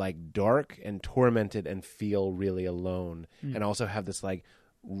that are like dark and tormented and feel really alone, and also have this like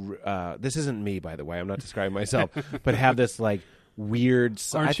this isn't me, by the way, I'm not describing myself, but have this like weird.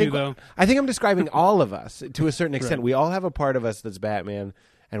 I think I'm describing all of us to a certain extent. Right. We all have a part of us that's Batman,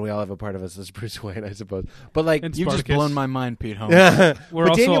 and we all have a part of us that's Bruce Wayne, I suppose. But like, you've just blown my mind, Pete Holmes. We're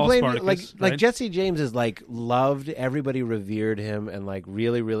also Daniel all Spartacus, like Jesse James is like loved. Everybody revered him, and like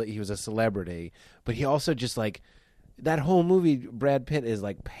really, he was a celebrity. But he also just like. That whole movie, Brad Pitt is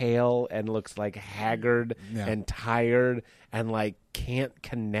like pale and looks like haggard and tired and like can't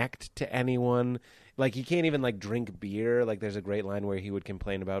connect to anyone. Like he can't even like drink beer. Like there's a great line where he would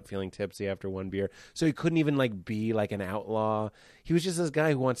complain about feeling tipsy after one beer. So he couldn't even like be like an outlaw. He was just this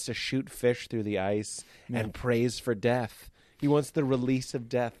guy who wants to shoot fish through the ice and prays for death. He wants the release of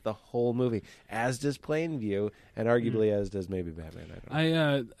death the whole movie, as does Plainview, and arguably as does maybe Batman. I don't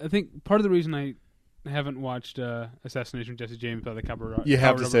know. I think part of the reason I haven't watched Assassination of Jesse James by the cover. You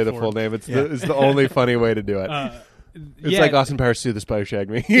have to say the full name. It's the only funny way to do it. It's like Austin Powers Sue the Spy Who Shagged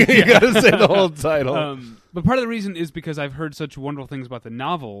Me. You got to say the whole title. But part of the reason is because I've heard such wonderful things about the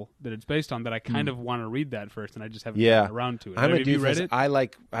novel that it's based on that I kind of want to read that first, and I just haven't gotten around to it. Have you read it? I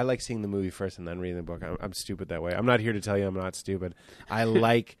like seeing the movie first and then reading the book. I'm stupid that way. I'm not here to tell you I'm not stupid. I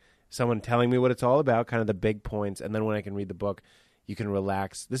like someone telling me what it's all about, kind of the big points, and then when I can read the book, you can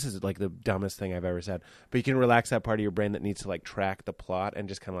relax. This is like the dumbest thing I've ever said, but you can relax that part of your brain that needs to like track the plot and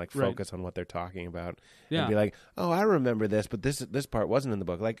just kind of like focus on what they're talking about and be like, oh, I remember this, but this part wasn't in the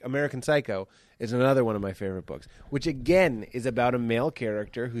book. Like American Psycho is another one of my favorite books, which again is about a male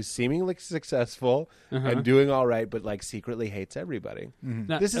character who's seemingly successful and doing all right, but like secretly hates everybody.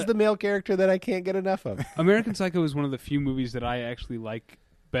 Now, this is the male character that I can't get enough of. American Psycho is one of the few movies that I actually like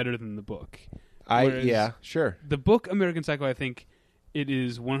better than the book. Sure. The book American Psycho, I think it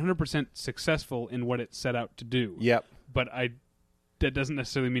is 100% successful in what it set out to do. Yep. But that doesn't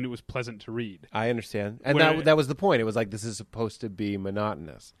necessarily mean it was pleasant to read. I understand. And that was the point. It was like, this is supposed to be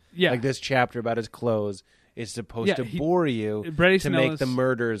monotonous. Yeah. Like this chapter about his clothes is supposed to bore you to make the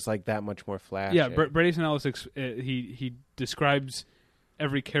murders like that much more flashy. Yeah, Bret Easton Ellis, he describes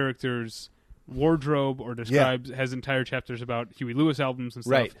every character's wardrobe or has entire chapters about Huey Lewis albums and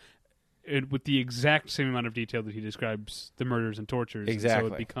stuff. Right. With the exact same amount of detail that he describes the murders and tortures. Exactly.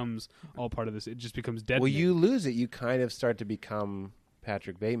 So it becomes all part of this. It just becomes dead. Well, you lose it. You kind of start to become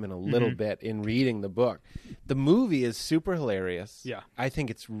Patrick Bateman a little bit in reading the book. The movie is super hilarious. Yeah. I think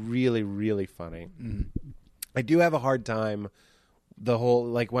it's really, really funny. I do have a hard time the whole,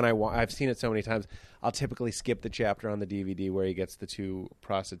 like when I've seen it so many times, I'll typically skip the chapter on the DVD where he gets the 2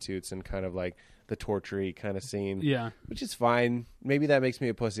 prostitutes and kind of like the torture-y kind of scene. Yeah. Which is fine. Maybe that makes me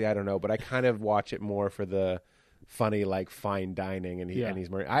a pussy, I don't know, but I kind of watch it more for the funny, like, fine dining and he's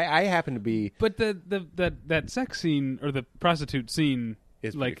murdering. I happen to be... But that sex scene, or the prostitute scene,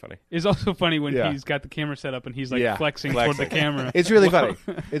 is pretty funny. It's also funny when he's got the camera set up and he's like flexing toward the camera. It's really funny.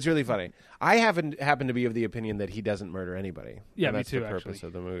 It's really funny. I happen to be of the opinion that he doesn't murder anybody. Yeah, and me that's too. the purpose actually.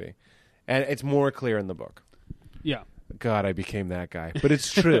 of the movie, and it's more clear in the book. Yeah. God, I became that guy, but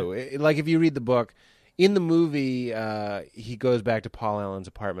it's true. Like if you read the book, in the movie, he goes back to Paul Allen's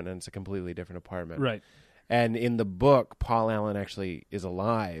apartment, and it's a completely different apartment. Right. And in the book, Paul Allen actually is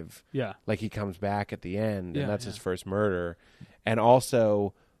alive. Yeah. Like he comes back at the end, and that's his first murder. And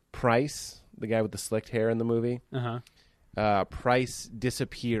also, Price, the guy with the slicked hair in the movie, Price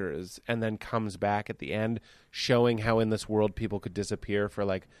disappears and then comes back at the end, showing how in this world people could disappear for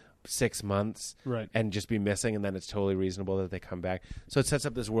like 6 months and just be missing, and then it's totally reasonable that they come back. So it sets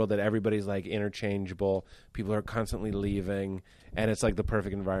up this world that everybody's like interchangeable. People are constantly leaving, and it's like the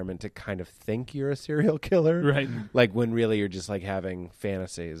perfect environment to kind of think you're a serial killer. Right. Like when really you're just like having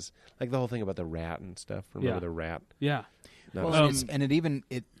fantasies. Like the whole thing about the rat and stuff. Remember the rat? Yeah. No. Well, and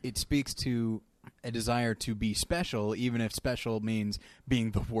it speaks to a desire to be special, even if special means being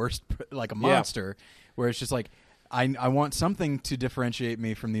the worst, like a monster, where it's just like, I want something to differentiate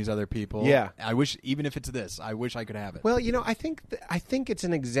me from these other people. Yeah. I wish, even if it's this, I wish I could have it. Well, you know, I think it's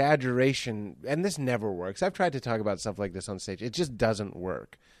an exaggeration, and this never works. I've tried to talk about stuff like this on stage. It just doesn't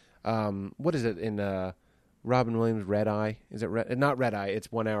work. What is it in Robin Williams' Red Eye? Is it not Red Eye? It's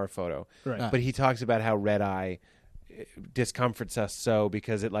 1 Hour Photo. Right. But he talks about how Red Eye discomforts us so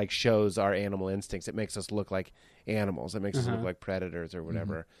because it like shows our animal instincts. It makes us look like animals. It makes us look like predators or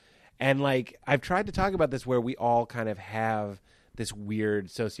whatever. Mm-hmm. And like I've tried to talk about this where we all kind of have this weird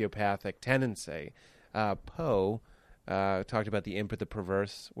sociopathic tendency. Poe talked about the imp of the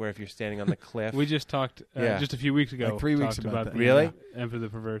perverse, where if you're standing on the cliff. We just talked just a few weeks ago. Like 3 weeks about that. The really? Imp of the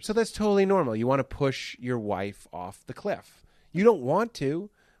perverse. So that's totally normal. You want to push your wife off the cliff. You don't want to,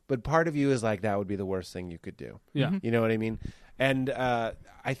 but part of you is like, that would be the worst thing you could do. Yeah. You know what I mean? And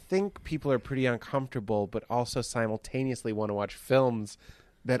I think people are pretty uncomfortable, but also simultaneously want to watch films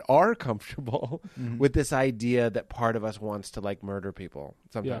that are comfortable with this idea that part of us wants to like murder people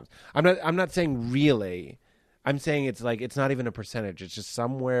sometimes. Yeah. I'm not saying really. I'm saying it's like it's not even a percentage. It's just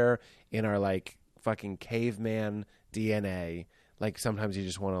somewhere in our like fucking caveman DNA. Like sometimes you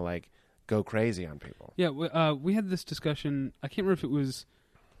just want to like go crazy on people. Yeah, we had this discussion. I can't remember if it was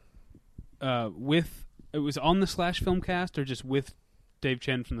it was on the Slash Filmcast or just with Dave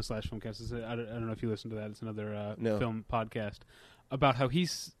Chen from the Slash Filmcast. I don't know if you listen to that. It's another film podcast about how he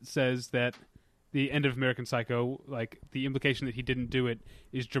says that the end of American Psycho, like the implication that he didn't do it,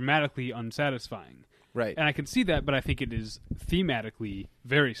 is dramatically unsatisfying. Right. And I can see that, but I think it is thematically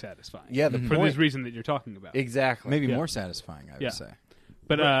very satisfying. Yeah, for this reason that you're talking about. Exactly. Maybe more satisfying, I would say.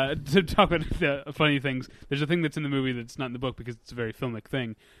 But to talk about the funny things, there's a thing that's in the movie that's not in the book because it's a very filmic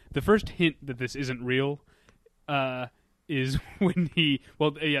thing. The first hint that this isn't real is when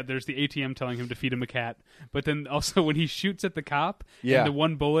there's the ATM telling him to feed him a cat, but then also when he shoots at the cop, and the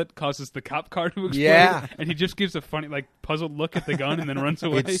one bullet causes the cop car to explode, and he just gives a funny, like, puzzled look at the gun and then runs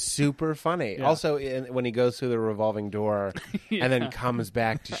away. It's super funny. Yeah. Also, when he goes through the revolving door and then comes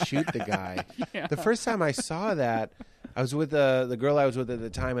back to shoot the guy. The first time I saw that, I was with the girl I was with at the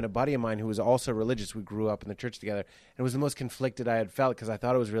time and a buddy of mine who was also religious. We grew up in the church together. And it was the most conflicted I had felt because I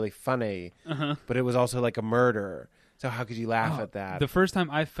thought it was really funny, but it was also like a murder. So how could you laugh at that? The first time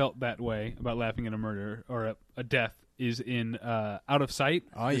I felt that way about laughing at a murder or a death is in Out of Sight,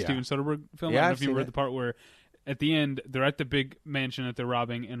 the Steven Soderbergh film. I don't know if you read the part where at the end they're at the big mansion that they're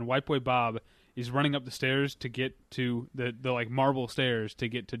robbing and White Boy Bob is running up the stairs to get to the like marble stairs to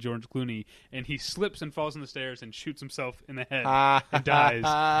get to George Clooney, and he slips and falls on the stairs and shoots himself in the head and dies.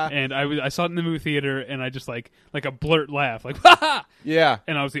 And I saw it in the movie theater, and I just like a blurt laugh, like ha! Yeah.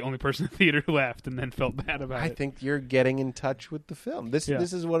 And I was the only person in the theater who laughed, and then felt bad about it. I think you're getting in touch with the film. This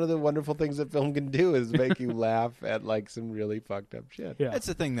is one of the wonderful things that film can do is make you laugh at like some really fucked up shit. Yeah. That's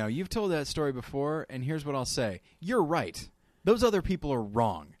the thing, though. You've told that story before, and here's what I'll say: you're right. Those other people are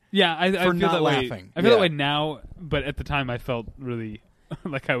wrong. Yeah, I feel not that laughing. Way. I feel that way now, but at the time I felt really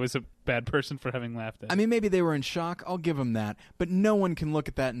like I was a bad person for having laughed at it. I mean, maybe they were in shock. I'll give them that. But no one can look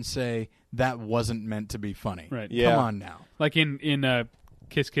at that and say that wasn't meant to be funny. Right. Yeah. Come on now. Like in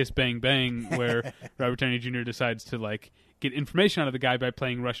Kiss Kiss Bang Bang, where Robert Downey Jr. decides to like get information out of the guy by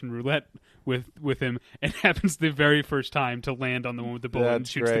playing Russian roulette with him, and happens the very first time to land on the one with the bullet and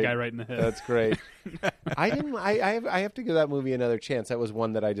shoots the guy right in the head. That's great. I have to give that movie another chance. That was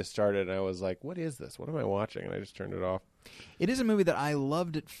one that I just started, and I was like, what is this? What am I watching? And I just turned it off. It is a movie that I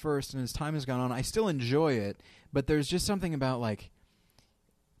loved at first, and as time has gone on, I still enjoy it, but there's just something about like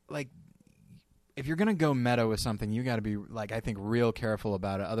if you're gonna go meta with something, you got to be I think real careful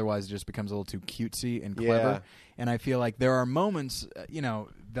about it. Otherwise, it just becomes a little too cutesy and clever. Yeah. And I feel like there are moments,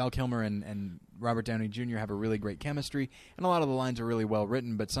 Val Kilmer and Robert Downey Jr. have a really great chemistry, and a lot of the lines are really well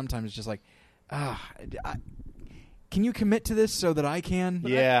written. But sometimes it's just can you commit to this so that I can?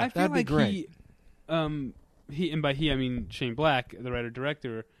 But yeah, I feel that'd be great. He and by he I mean Shane Black, the writer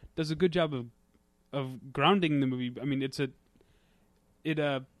director, does a good job of grounding the movie. I mean, it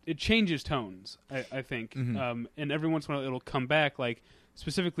changes tones, I think, Mm-hmm. and every once in a while it'll come back. Like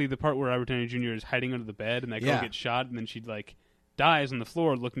specifically the part where Robert Downey Jr. is hiding under the bed and that girl gets shot, and then she dies on the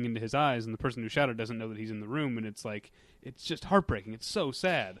floor looking into his eyes, and the person who shot her doesn't know that he's in the room, and it's just heartbreaking. It's so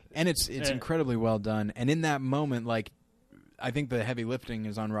sad, and it's incredibly well done. And in that moment, I think the heavy lifting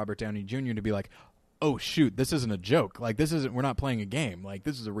is on Robert Downey Jr. to be like, oh shoot, this isn't a joke. We're not playing a game.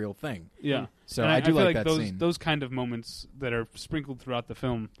 This is a real thing. Yeah. So and I do feel like that scene. Those kind of moments that are sprinkled throughout the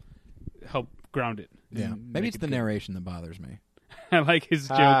film help ground it. Yeah. Maybe it's the narration that bothers me. I like his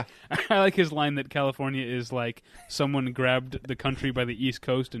joke. I like his line that California is like someone grabbed the country by the East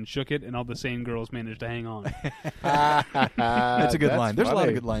Coast and shook it, and all the sane girls managed to hang on. That's a good line. There's funny. a lot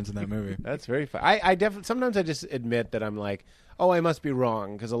of good lines in that movie. That's very fun. I definitely sometimes I just admit that I'm like, oh, I must be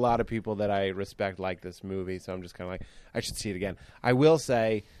wrong, because a lot of people that I respect like this movie, so I'm just kind of like, I should see it again. I will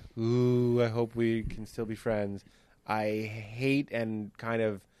say, I hope we can still be friends. I hate and kind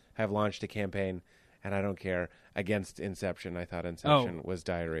of have launched a campaign, and I don't care, against Inception. I thought Inception was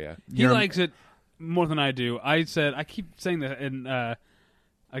diarrhea. He likes it more than I do. I keep saying that, and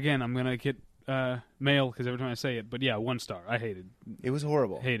again, I'm going to get mail because every time I say it, but yeah, 1 star. I hated it. It was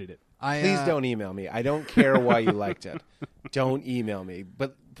horrible. Hated it. Please don't email me. I don't care why you liked it. Don't email me.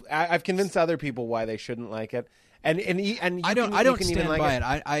 But I've convinced other people why they shouldn't like it. And I don't stand by it.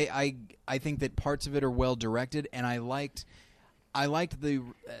 I think that parts of it are well directed, and I liked the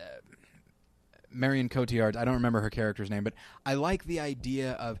Marion Cotillard. I don't remember her character's name, but I like the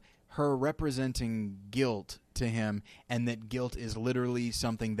idea of her representing guilt to him, and that guilt is literally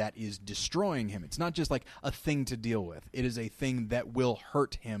something that is destroying him. It's not just a thing to deal with. It is a thing that will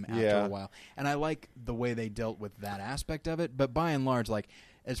hurt him after a while. And I like the way they dealt with that aspect of it. But by and large,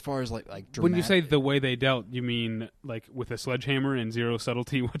 as far as dramatic, when you say the way they dealt, you mean with a sledgehammer and zero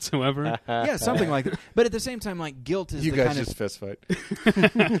subtlety whatsoever? Yeah, something like that. But at the same time, guilt is you the guys kind just of fist fight.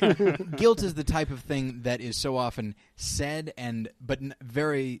 guilt is the type of thing that is so often said but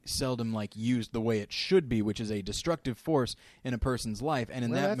very seldom used the way it should be, which is a destructive force in a person's life. And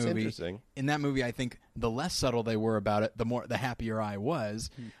in that movie, I think the less subtle they were about it, the happier I was.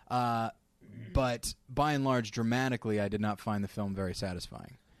 But by and large, dramatically, I did not find the film very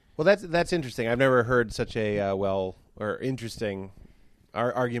satisfying. Well, that's interesting. I've never heard such a interesting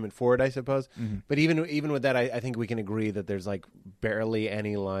argument for it, I suppose. Mm-hmm. But even with that, I think we can agree that there's barely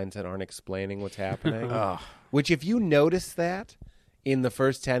any lines that aren't explaining what's happening. Which, if you notice that in the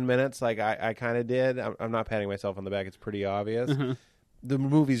first 10 minutes, I kind of did, I'm not patting myself on the back. It's pretty obvious. Mm-hmm. The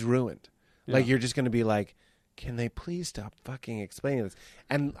movie's ruined. Yeah. You're just going to be like, can they please stop fucking explaining this?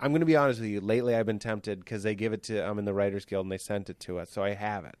 And I'm going to be honest with you. Lately, I've been tempted because they give it to I'm in the Writers Guild and they sent it to us, so I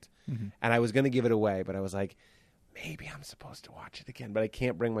have it. Mm-hmm. And I was going to give it away, but I was like, maybe I'm supposed to watch it again, but I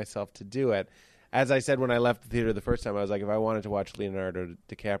can't bring myself to do it. As I said when I left the theater the first time, I was like, if I wanted to watch Leonardo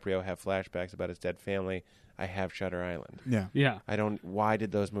DiCaprio have flashbacks about his dead family, I have Shutter Island. Yeah. Why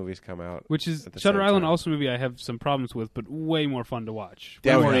did those movies come out? Which is Shutter Island, also a movie I have some problems with, but way more fun to watch.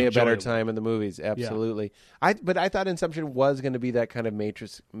 Definitely a better time in the movies, absolutely. Yeah. But I thought Inception was going to be that kind of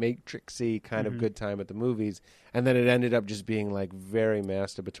Matrixy kind of good time at the movies, and then it ended up just being very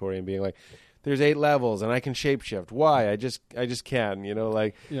masturbatory and being there's 8 levels and I can shapeshift. Why? I just can,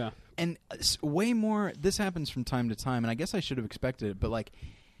 Yeah. And way more, this happens from time to time, and I guess I should have expected it, but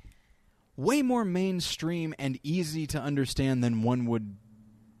way more mainstream and easy to understand than one would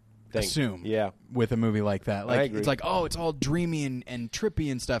assume with a movie like that. I agree. It's it's all dreamy and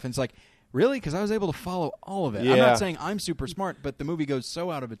trippy and stuff, and it's really? Because I was able to follow all of it. Yeah. I'm not saying I'm super smart, but the movie goes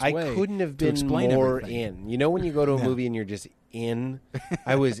so out of its way. I couldn't have been more in. When you go to a movie and you're just in,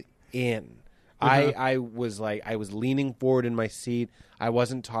 I was in. I was leaning forward in my seat. I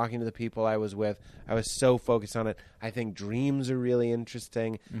wasn't talking to the people I was with. I was so focused on it. I think dreams are really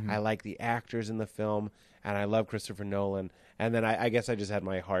interesting. Mm-hmm. I like the actors in the film, and I love Christopher Nolan. And then I guess I just had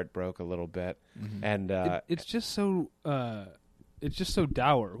my heart broke a little bit. Mm-hmm. And it's just so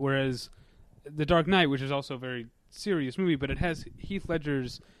dour. Whereas The Dark Knight, which is also a very serious movie, but it has Heath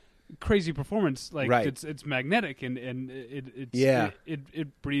Ledger's crazy performance. It's magnetic and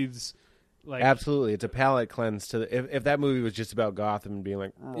it breathes. Absolutely, it's a palate cleanse to if that movie was just about Gotham and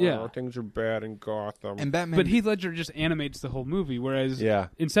being things are bad in Gotham, and Batman, but Heath Ledger just animates the whole movie, whereas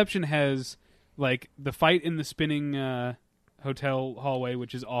Inception has Like the fight in the spinning hotel hallway,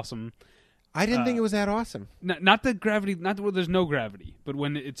 which is awesome. I didn't think it was that awesome. Not the gravity, not where there's no gravity, but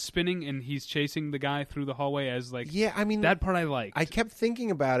when it's spinning and he's chasing the guy through the hallway as like, yeah, I mean, that part I liked. I kept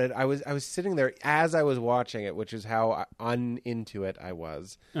thinking about it. I was sitting there as I was watching it, which is how uninto it I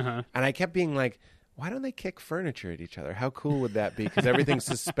was, and I kept being like, why don't they kick furniture at each other? How cool would that be? Because everything's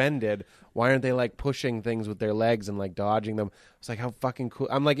suspended. Why aren't they like pushing things with their legs and like dodging them? It's like, how fucking cool.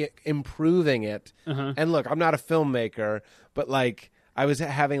 I'm like improving it. And look, I'm not a filmmaker, but like I was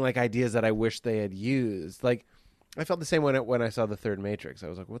having like ideas that I wish they had used. Like I felt the same when I saw the third Matrix. I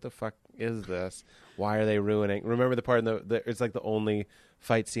was like, what the fuck is this? Why are they ruining? Remember the part in it's like the only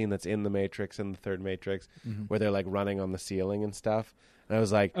fight scene that's in the Matrix and the third Matrix where they're like running on the ceiling and stuff. And I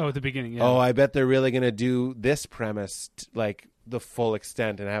was like, oh, at the beginning, yeah. Oh, I bet they're really going to do this premise like the full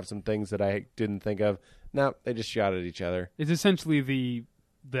extent and have some things that I didn't think of. No, they just shot at each other. It's essentially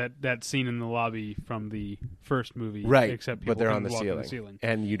that scene in the lobby from the first movie, right? Except but they're on the ceiling,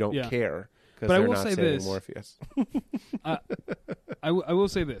 and you don't care because they're not saving Morpheus. I will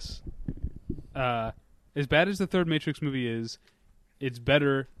say this: as bad as the third Matrix movie is, it's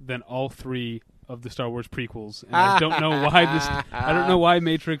better than all three of the Star Wars prequels. And I don't know why I don't know why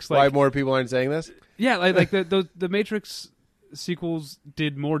Matrix. Like, why more people aren't saying this? Yeah, like the Matrix sequels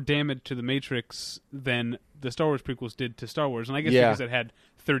did more damage to the Matrix than the Star Wars prequels did to Star Wars, and I guess because it had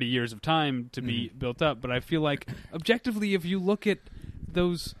 30 years of time to be built up. But I feel like objectively, if you look at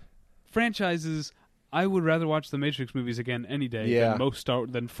those franchises, I would rather watch the Matrix movies again any day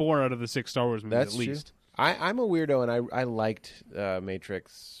than 4 out of the 6 Star Wars movies. That's at least. True. I'm a weirdo, and I liked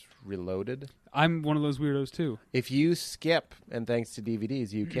Matrix Reloaded. I'm one of those weirdos too. If you skip, and thanks to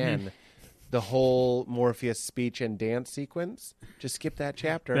DVDs, you can. The whole Morpheus speech and dance sequence, just skip that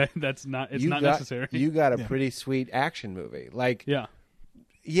chapter. That's not. It's not necessary. You got a pretty sweet action movie. Like,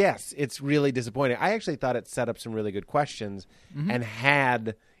 yes, it's really disappointing. I actually thought it set up some really good questions and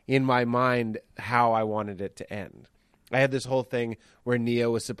had in my mind how I wanted it to end. I had this whole thing where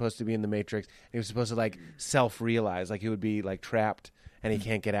Neo was supposed to be in the Matrix, and he was supposed to like self-realize, like he would be like trapped, and he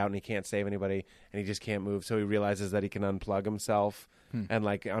can't get out, and he can't save anybody, and he just can't move. So he realizes that he can unplug himself. And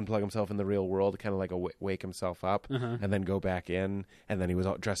like unplug himself in the real world, kind of like wake himself up, and then go back in. And then he was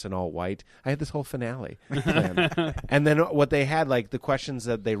dressed in all white. I had this whole finale planned. And then what they had, like the questions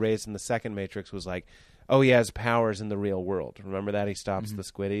that they raised in the second Matrix was like, oh, he has powers in the real world. Remember that? He stops the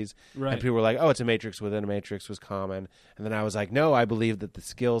squiddies. Right. And people were like, oh, it's a Matrix within a Matrix was common. And then I was like, no, I believe that the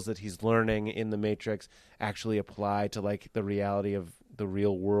skills that he's learning in the Matrix actually apply to like the reality of the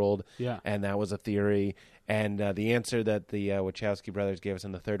real world. Yeah. And that was a theory. And the answer that the Wachowski brothers gave us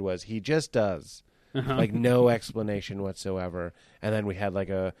in the third was, he just does. Like, no explanation whatsoever. And then we had, like,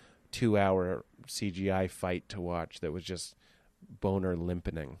 a 2-hour CGI fight to watch that was just boner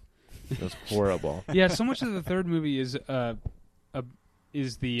limpening. It was horrible. Yeah, so much of the third movie is the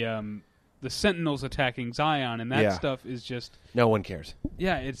Sentinels attacking Zion, and that stuff is just no one cares.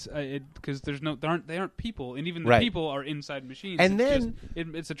 Yeah, it's because they aren't people, and even the people are inside machines. And then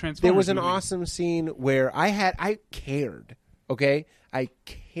it's a Transformers. There was an movie. awesome scene where I cared. Okay, I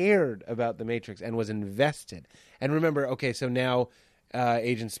cared about the Matrix and was invested. And remember, okay, so now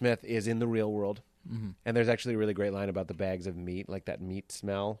Agent Smith is in the real world, and there's actually a really great line about the bags of meat, like that meat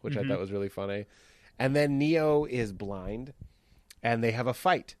smell, which I thought was really funny. And then Neo is blind, and they have a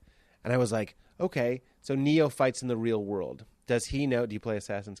fight. And I was like, okay, so Neo fights in the real world. Does he know? Do you play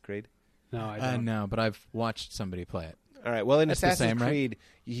Assassin's Creed? No, I don't. No, but I've watched somebody play it. All right. Well, in That's Assassin's the same, Creed,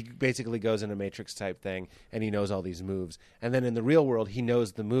 he basically goes in a Matrix type thing, and he knows all these moves. And then in the real world, he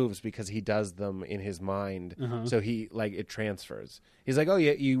knows the moves because he does them in his mind. So he it transfers. He's like, oh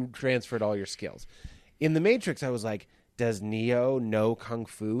yeah, you transferred all your skills. In the Matrix, I was like, does Neo know Kung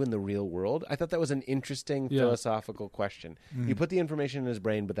Fu in the real world? I thought that was an interesting philosophical question. You put the information in his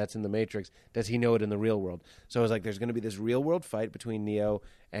brain, but that's in the Matrix. Does he know it in the real world? So I was like, there's going to be this real world fight between Neo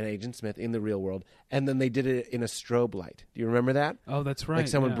and Agent Smith in the real world. And then they did it in a strobe light. Do you remember that? Oh, that's right. Like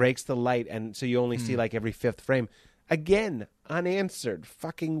someone breaks the light, and so you only see like every 5th frame. Again, unanswered.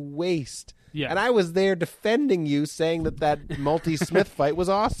 Fucking waste. Yeah. And I was there defending you, saying that multi-Smith fight was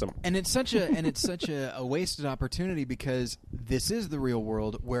awesome. And it's such a wasted opportunity because this is the real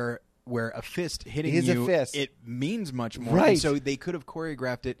world where a fist hitting you, it means much more. Right. And so they could have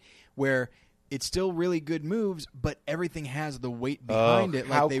choreographed it where it's still really good moves, but everything has the weight behind it.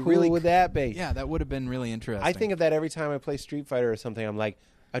 Like how they cool really would that be? Yeah, that would have been really interesting. I think of that every time I play Street Fighter or something. I'm like,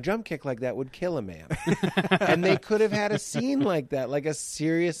 a jump kick like that would kill a man. And they could have had a scene like that, like a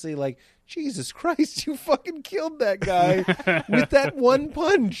seriously like, Jesus Christ, you fucking killed that guy with that one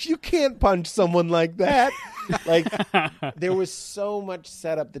punch. You can't punch someone like that. Like, there was so much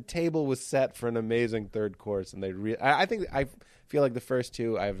setup. The table was set for an amazing third course, and I feel like the first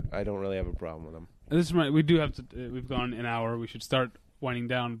two, I don't really have a problem with them. This is right. We do have to. We've gone an hour. We should start winding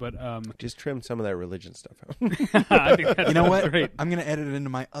down, but just trim some of that religion stuff out. I think that's, you know what? Great. I'm going to edit it into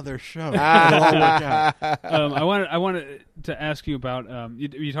my other show. It'll all work out. I wanted to ask you about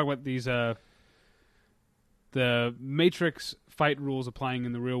you talk about these the Matrix fight rules applying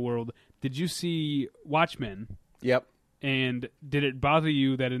in the real world. Did you see Watchmen? Yep. And did it bother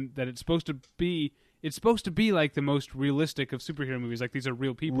you that it's supposed to be? It's supposed to be like the most realistic of superhero movies. Like, these are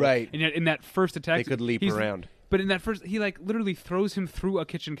real people, right? And yet in that first attack, they could leap around. But in that first, he like literally throws him through a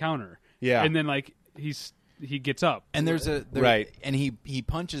kitchen counter. Yeah. And then like he gets up. And right. And he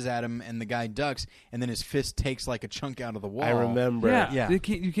punches at him, and the guy ducks, and then his fist takes like a chunk out of the wall. I remember. Yeah. You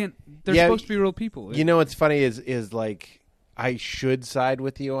can't. They're supposed to be real people. You know what's funny is like, I should side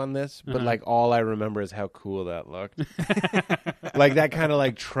with you on this, but like all I remember is how cool that looked. Like, that kind of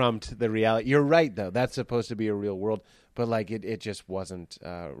like trumped the reality. You're right though. That's supposed to be a real world, but like it just wasn't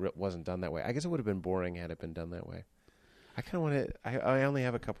done that way. I guess it would have been boring had it been done that way. I kind of want to. I only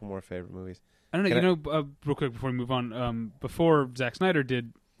have a couple more favorite movies. I don't know. Real quick before we move on, before Zack Snyder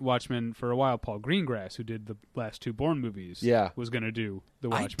did Watchmen for a while, Paul Greengrass, who did the last two Bourne movies, was going to do the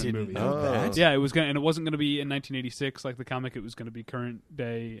Watchmen movie. I didn't know that. Yeah, it was going, and it wasn't going to be in 1986 like the comic. It was going to be current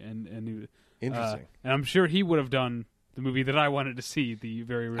day, and interesting. And I'm sure he would have done the movie that I wanted to see, the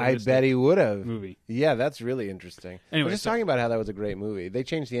very realistic I bet he would have movie. Yeah, that's really interesting. Anyway, we're just talking about how that was a great movie. They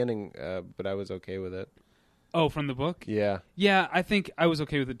changed the ending, but I was okay with it. Oh, from the book? Yeah. Yeah, I think I was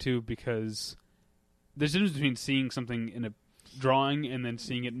okay with it too, because there's a difference between seeing something in a drawing and then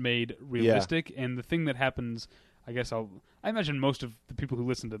seeing it made realistic. And the thing that happens, I guess I imagine most of the people who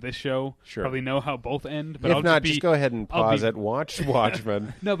listen to this show probably know how both end. But if just go ahead and pause it. Watch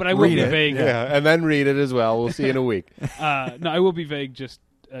Watchmen. No, but I will be vague. Yeah, and then read it as well. We'll see you in a week. No, I will be vague just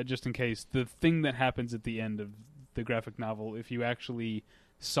in case. The thing that happens at the end of the graphic novel, if you actually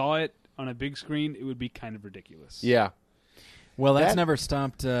saw it on a big screen, it would be kind of ridiculous. Yeah. Well, that's never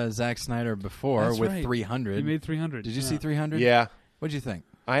stopped Zack Snyder before with 300. He made 300. Did you see 300? Yeah. What'd you think?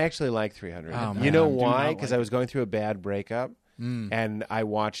 I actually like 300. Oh, man. You know why? Because I was going through a bad breakup, and I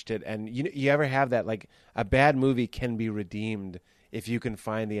watched it. And you ever have that, like, a bad movie can be redeemed if you can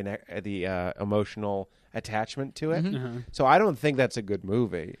find the emotional attachment to it. Mm-hmm. So I don't think that's a good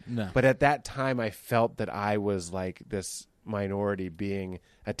movie. No. But at that time, I felt that I was like this minority being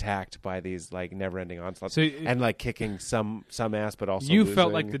attacked by these like never-ending onslaughts, and like kicking some ass, but also you losing.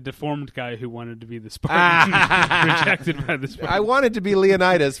 Felt like the deformed guy who wanted to be the Spartan, rejected by the Spartan. I wanted to be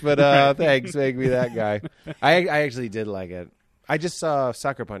Leonidas, but thanks, make me that guy. I actually did like it. I just saw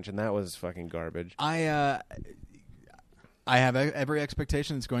Sucker Punch, and that was fucking garbage. I have every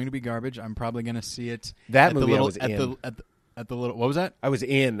expectation it's going to be garbage. I'm probably going to see it. That movie I was in. At the little, what was that? I was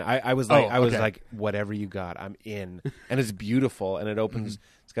in. I was like, whatever you got, I'm in. And it's beautiful, and it opens.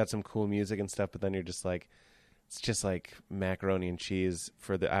 It's got some cool music and stuff. But then you're just like, it's just like macaroni and cheese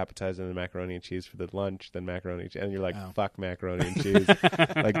for the appetizer, and macaroni and cheese for the lunch, then macaroni and cheese, and you're like, fuck macaroni and cheese.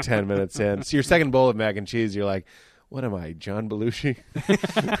 Like 10 minutes in, so your second bowl of mac and cheese, you're like, what am I, John Belushi?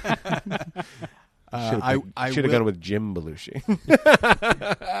 I should have gone with Jim Belushi.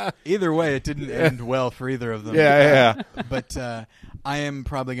 Either way, it didn't end well for either of them. Yeah. But I am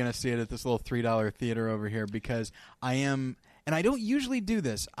probably going to see it at this little $3 theater over here because I am, and I don't usually do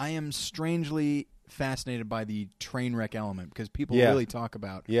this, I am strangely fascinated by the train wreck element because people really talk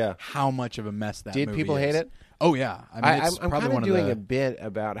about how much of a mess that movie is. Did people hate it? Oh, yeah. I mean, I'm kind of doing a bit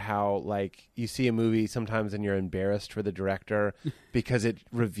about how, like, you see a movie sometimes and you're embarrassed for the director because it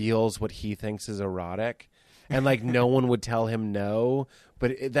reveals what he thinks is erotic. And, like, no one would tell him no.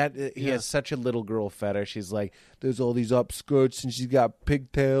 But he has such a little girl fetish. He's like, there's all these upskirts and she's got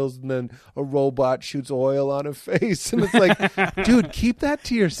pigtails and then a robot shoots oil on her face. And it's like, dude, keep that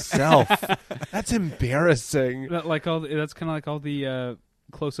to yourself. That's embarrassing. That's kind of like all the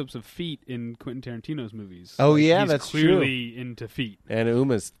close-ups of feet in Quentin Tarantino's movies. Oh, like, yeah, he's that's clearly into feet. And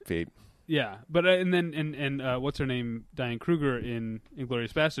Uma's feet. Yeah, but and then what's her name, Diane Kruger in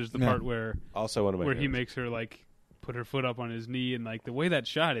Inglourious Basterds, the part where also one of my where he makes her like put her foot up on his knee and like the way that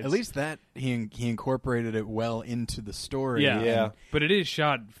shot is. At least that he incorporated it well into the story. Yeah. But it is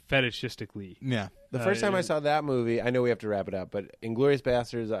shot fetishistically. Yeah. The first time I saw that movie, I know we have to wrap it up, but Inglourious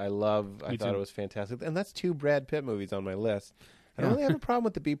Basterds, I thought it was fantastic, and that's 2 Brad Pitt movies on my list. I don't really have a problem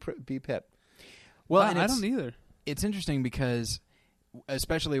with the B Pitt. Well, I don't either. It's interesting because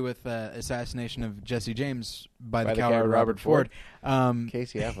especially with assassination of Jesse James by the coward Robert Ford.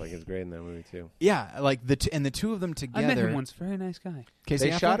 Casey Affleck is great in that movie too. Yeah, like the two of them together. I met him once. Very nice guy. Casey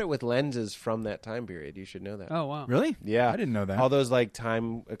They Affleck? shot it with lenses from that time period. You should know that. Oh wow. Really? Yeah, I didn't know that. All those like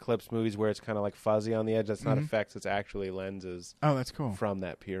time eclipse movies where it's kind of like fuzzy on the edge. That's not effects. It's actually lenses. Oh, that's cool. From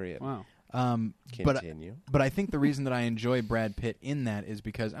that period. Wow. Continue. But I think the reason that I enjoy Brad Pitt in that is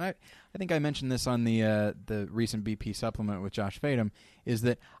because I think I mentioned this on the recent BP supplement with Josh Fadem, is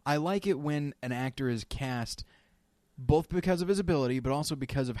that I like it when an actor is cast both because of his ability, but also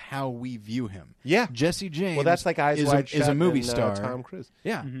because of how we view him. Yeah. Jesse James. Well, that's like Eyes Wide Shut is a movie and, star. Tom Cruise.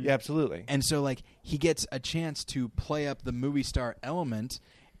 Yeah. Yeah, absolutely. And so, like, he gets a chance to play up the movie star element.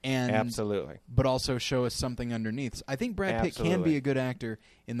 And absolutely, but also show us something underneath. So I think Brad Pitt can be a good actor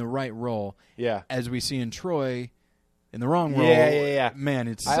in the right role. Yeah, as we see in Troy, in the wrong role. Yeah. Man,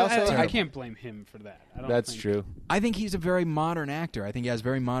 it's. I can't blame him for that. That's true. I think he's a very modern actor. I think he has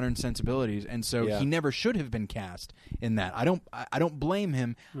very modern sensibilities, and so he never should have been cast in that. I don't blame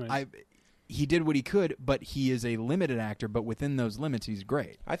him. Right. He did what he could, but he is a limited actor. But within those limits, he's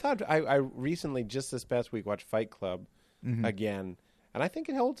great. I thought I recently, just this past week, watched Fight Club again. And I think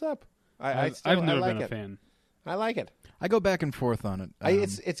it holds up. I've never been a fan. I like it. I go back and forth on it.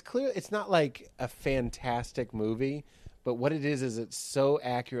 It's clear it's not like a fantastic movie, but what it is it so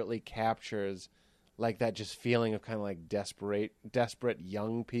accurately captures like that just feeling of kind of like desperate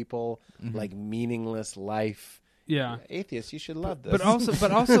young people, like meaningless life. Yeah, atheists, you should love this. But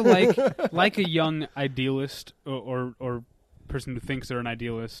also like a young idealist or person who thinks they're an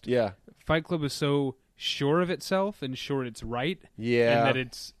idealist. Yeah, Fight Club is so sure of itself and sure it's right. Yeah, and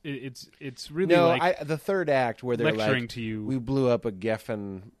that it's really the third act where they're lecturing like, to you. We blew up a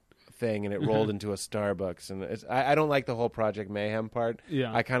Geffen thing and it rolled into a Starbucks, and I don't like the whole Project Mayhem part.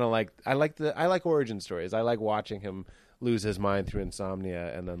 Yeah, I like origin stories. I like watching him lose his mind through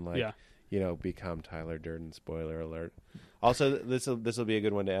insomnia and then become Tyler Durden. Spoiler alert. Also, this will be a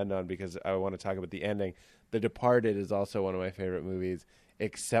good one to end on because I want to talk about the ending. The Departed is also one of my favorite movies,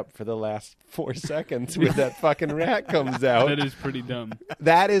 except for the last 4 seconds where that fucking rat comes out. That is pretty dumb.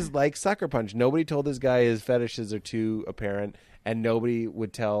 That is like Sucker Punch. Nobody told this guy his fetishes are too apparent, and nobody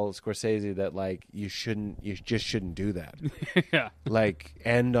would tell Scorsese that like you just shouldn't do that. Yeah. Like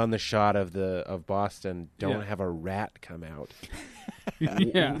end on the shot of Boston. Don't have a rat come out.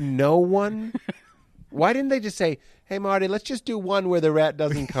 Yeah. No one. Why didn't they just say, "Hey Marty, let's just do one where the rat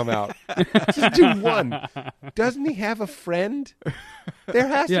doesn't come out"? Just do one. Doesn't he have a friend? There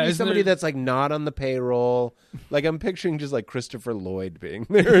has to be somebody that's like not on the payroll. Like I'm picturing just like Christopher Lloyd being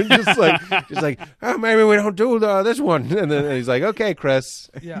there, and just like, oh, maybe we don't do this one. And then he's like, okay, Chris.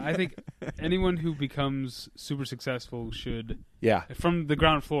 Yeah, I think anyone who becomes super successful should, from the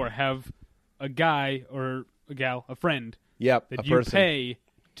ground floor, have a guy or a gal, a friend, that you pay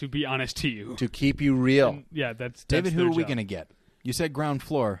to be honest to you, to keep you real. And, that's David. Who are we job. going to get? You said ground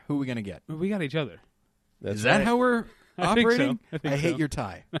floor. Who are we going to get? We got each other. Is that how we're operating? I think so. hate your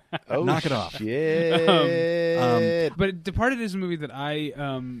tie. Oh, knock it off. Shit. But Departed is a movie that I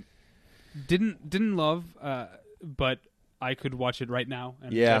didn't love, but I could watch it right now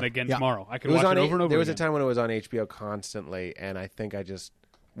and again tomorrow. I could watch it over and over. There was a time when it was on HBO constantly, and I think I just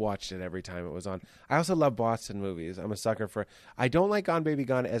watched it every time it was on. I also love Boston movies. I'm a sucker for. I don't like Gone Baby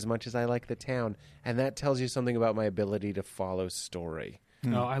Gone as much as I like The Town, and that tells you something about my ability to follow story.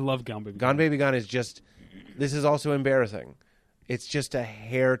 No, I love Gone Baby Gone. Gone Baby Gone is just. This is also embarrassing. It's just a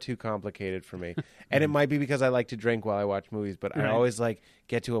hair too complicated for me, and it might be because I like to drink while I watch movies. But I always like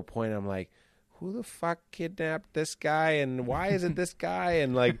get to a point I'm like, who the fuck kidnapped this guy, and why is it this guy?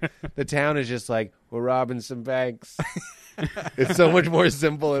 And like, The Town is just like, we're robbing some banks. It's so much more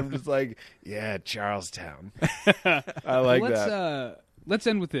simple. I'm just like, yeah, Charlestown. I like that. Let's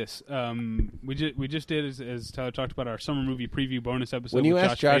end with this. We just did, as Tyler talked about, our summer movie preview bonus episode. When you with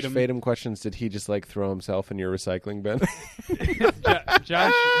asked Josh Fadem questions, did he just like throw himself in your recycling bin?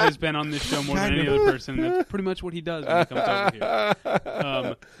 Josh has been on this show more than any other person. That's pretty much what he does when he comes over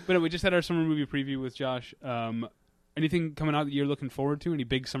here. But we just had our summer movie preview with Josh. Anything coming out that you're looking forward to? Any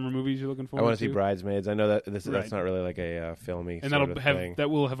big summer movies you're looking forward to? I want to see Bridesmaids. I know that that's not really like a filmy and sort of thing. That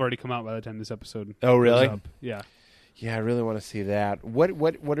will have already come out by the time this episode. Oh, really? Goes up. Yeah. Yeah, I really want to see that. What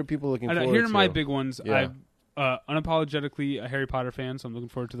are people looking forward to? Here are my big ones. Yeah. I'm unapologetically a Harry Potter fan, so I'm looking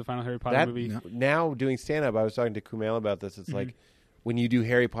forward to the final Harry Potter movie. No. Now, doing stand-up, I was talking to Kumail about this. It's like when you do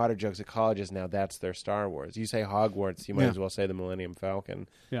Harry Potter jokes at colleges now, that's their Star Wars. You say Hogwarts, you might as well say the Millennium Falcon.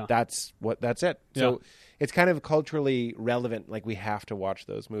 Yeah. That's it. So it's kind of culturally relevant. Like, we have to watch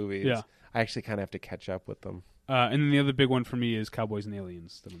those movies. Yeah. I actually kind of have to catch up with them. And then the other big one for me is Cowboys and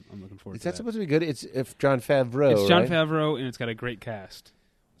Aliens that I'm looking forward to. Is that supposed to be good? It's Jon Favreau, It's Jon right? Favreau, and it's got a great cast.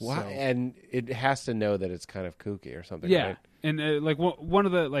 Wow. So. And it has to know that it's kind of kooky or something, Yeah. right? And like one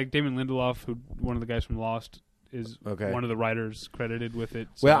of the Damon Lindelof, who one of the guys from Lost, is one of the writers credited with it.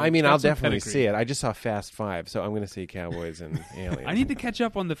 So well, I mean, I'll definitely see it. I just saw Fast 5, so I'm going to see Cowboys and Aliens. I need to catch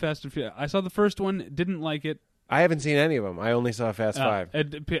up on the Fast and Furious. I saw the first one, didn't like it. I haven't seen any of them. I only saw Fast 5.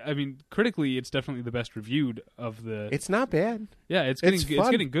 I mean, critically, it's definitely the best reviewed of the. It's not bad. Yeah, it's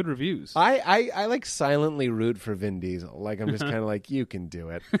getting good reviews. I like silently root for Vin Diesel. Like I'm just kind of like, you can do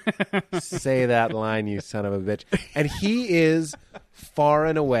it. Say that line, you son of a bitch. And he is far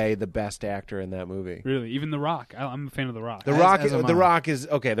and away the best actor in that movie. Really, even The Rock. I'm a fan of The Rock. The Rock is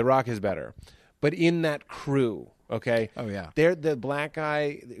okay. The Rock is better, but in that crew, okay. Oh yeah, they're the black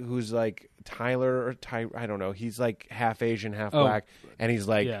guy who's like Tyler or I don't know. He's like half Asian, half black, and he's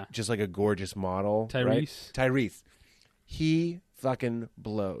like just like a gorgeous model. Tyrese. Right? Tyrese. He fucking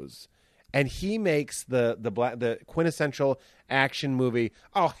blows. And he makes the quintessential action movie.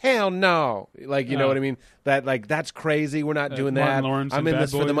 Oh hell no! Like you know what I mean? That like that's crazy. We're not doing Martin that. Lawrence I'm in Bad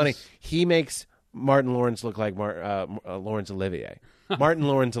this for the Boys. money. He makes Martin Lawrence look like Laurence Olivier. Martin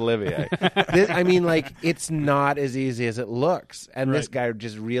Lawrence Olivier. I mean, like it's not as easy as it looks. And this guy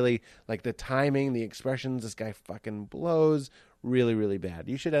just really like the timing, the expressions. This guy fucking blows. Really, really bad.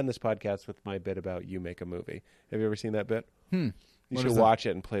 You should end this podcast with my bit about you make a movie. Have you ever seen that bit? You should watch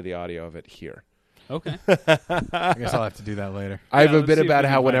it and play the audio of it here. Okay. I guess I'll have to do that later. I have a bit about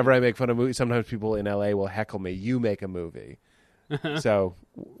how whenever I make fun of movies, sometimes people in LA will heckle me. You make a movie. So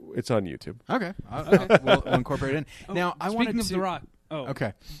it's on YouTube. Okay. We'll incorporate it in. Now, I wanted Speaking of to... The Rock. Oh.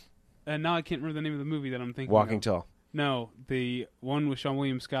 Okay. And now I can't remember the name of the movie that I'm thinking Walking of. Tall. No, the one with Sean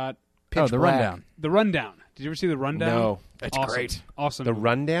William Scott. Pitch The Black. Rundown. The Rundown. Did you ever see The Rundown? No. It's awesome. great. Awesome. The movie.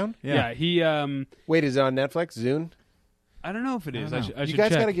 Rundown? Yeah. He. Wait, is it on Netflix? Zune? I don't know if it is. I don't know. I should You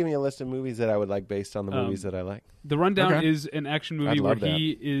guys check. got to give me a list of movies that I would like based on the movies that I like. The Rundown Okay. is an action movie I'd where love that.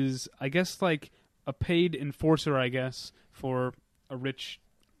 he is, I guess, like a paid enforcer, I guess, for a rich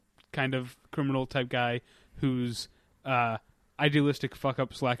kind of criminal type guy whose idealistic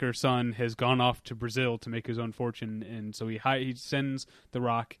fuck-up slacker son has gone off to Brazil to make his own fortune, and so he sends The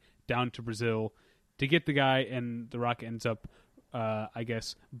Rock down to Brazil to get the guy, and The Rock ends up, I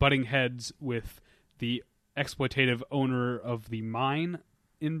guess, butting heads with the exploitative owner of the mine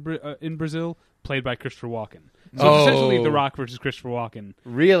in Brazil, played by Christopher Walken. So it's essentially The Rock versus Christopher Walken.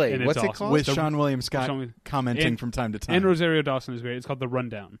 Really? And What's it's it awesome. called? With Sean William Scott commenting and- from time to time. And Rosario Dawson is great. It's called The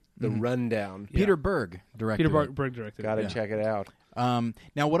Rundown. The Rundown. Peter Berg directed Peter it. Berg directed Got to it. check it out.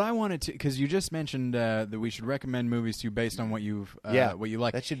 Now, what I wanted to... Because you just mentioned that we should recommend movies to you based on what you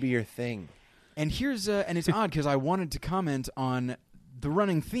like. That should be your thing. And here's... and it's odd because I wanted to comment on the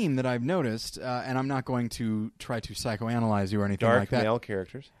running theme that I've noticed, and I'm not going to try to psychoanalyze you or anything like that. Dark male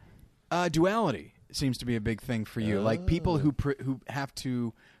characters. Duality seems to be a big thing for you. Like people who have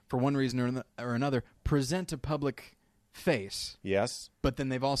to, for one reason or another, present a public face. Yes. But then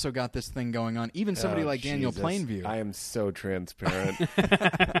they've also got this thing going on. Even somebody like Daniel Jesus. Plainview. I am so transparent.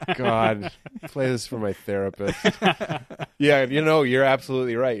 God, play this for my therapist. Yeah, you're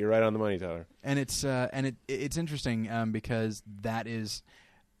absolutely right. You're right on the money, Tyler. And it's interesting because that is...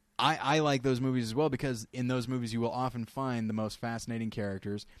 I like those movies as well because in those movies you will often find the most fascinating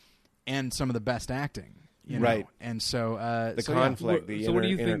characters and some of the best acting. You know? Right. And so... The so conflict, So the what do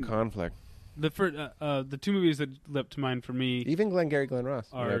you inner think- conflict. The two movies that leapt to mind for me Even Glengarry Glen Ross,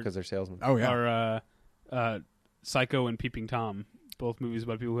 Are- because they're salesmen. Oh, yeah. are Psycho and Peeping Tom. Both movies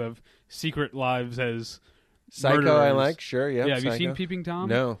about people who have secret lives as Psycho murderers. I like, sure, yeah. Yeah, have you Psycho. seen Peeping Tom?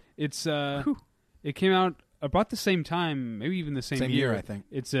 No. It's it came out about the same time, maybe even the same year, I think.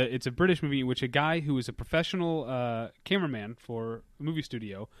 It's a British movie in which a guy who is a professional cameraman for a movie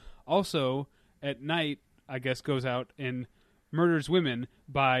studio also at night, I guess, goes out and murders women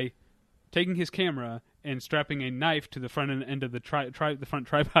by taking his camera and strapping a knife to the front end of the front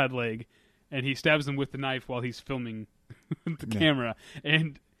tripod leg, and he stabs them with the knife while he's filming the camera.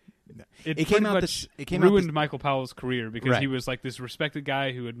 And it came pretty out much ruined Michael Powell's career because Right. he was like this respected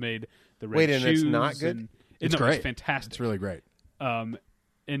guy who had made the Red Wait, and Shoes. it's not good? It's No, great. It's fantastic. It's really great. And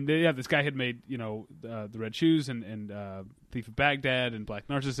this guy had made the Red Shoes and Thief of Baghdad and Black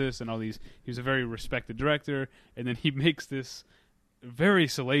Narcissus and all these. He was a very respected director, and then he makes this very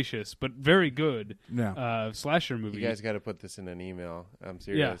salacious but very good slasher movie. You guys got to put this in an email. I'm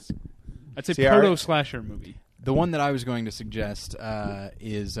serious. I'd say See, proto slasher movie. The one that I was going to suggest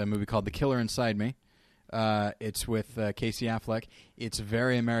is a movie called The Killer Inside Me. It's with Casey Affleck. It's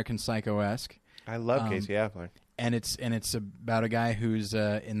very American Psycho-esque. I love Casey Affleck. And it's about a guy who's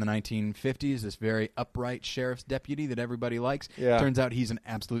in the 1950s, this very upright sheriff's deputy that everybody likes. Yeah. Turns out he's an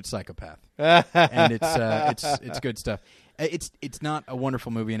absolute psychopath, and it's good stuff. It's not a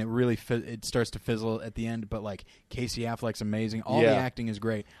wonderful movie, and it really it starts to fizzle at the end. But like Casey Affleck's amazing, all the acting is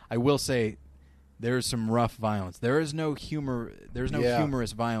great. I will say there's some rough violence. There is no humor. There's no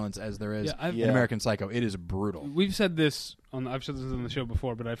humorous violence as there is in American Psycho. It is brutal. I've said this on the show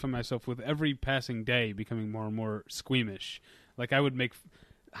before, but I find myself with every passing day becoming more and more squeamish. Like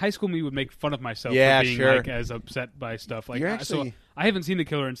high school me would make fun of myself for being like as upset by stuff. Like so I haven't seen The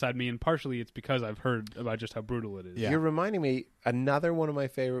Killer Inside Me, and partially it's because I've heard about just how brutal it is. Yeah. You're reminding me another one of my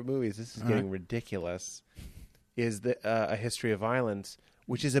favorite movies. This is getting ridiculous. Is A History of Violence,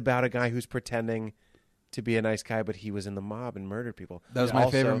 which is about a guy who's pretending to be a nice guy, but he was in the mob and murdered people. That was my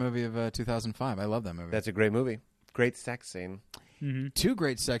favorite movie of 2005. I love that movie. That's a great movie. Great sex scene. Mm-hmm. 2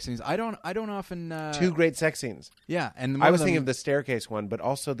 great sex scenes. I don't often 2 great sex scenes. Yeah, and I was thinking of the staircase one, but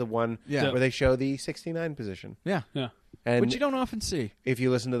also the one where they show the 69 position. Yeah. And which you don't often see. If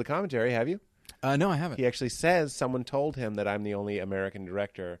you listen to the commentary, have you? No, I haven't. He actually says someone told him that I'm the only American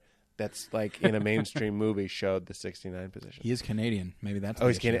director that's like in a mainstream movie showed the 69 position. He is Canadian. Maybe that's.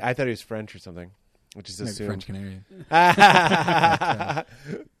 He's Canadian. I thought he was French or something. Which is assumed. French Canadian. That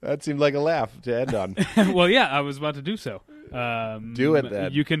seemed like a laugh to end on. Well, yeah, I was about to do so. Do it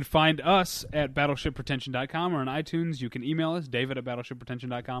then. You can find us at battleshippretension.com or on iTunes. You can email us, David at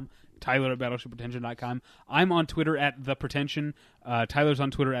battleshippretension.com, Tyler at battleshippretension.com. I'm on Twitter at The Pretension. Tyler's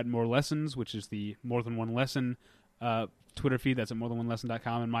on Twitter at More Lessons, which is the More Than One Lesson Twitter feed. That's at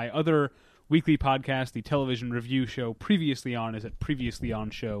morethanonelesson.com. And my other weekly podcast, the television review show Previously On, is at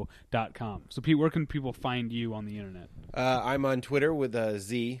previouslyonshow.com. So, Pete, where can people find you on the internet? I'm on Twitter with a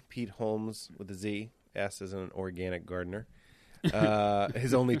Z, Pete Holmes with a Z. S as an organic gardener.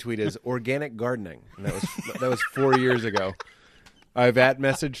 His only tweet is organic gardening, and that was 4 years ago. I've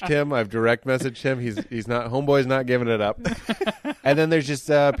messaged him. I've direct messaged him. He's not. Homeboy's not giving it up. And then there's just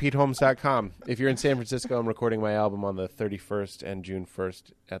PeteHolmes.com. If you're in San Francisco, I'm recording my album on the 31st and June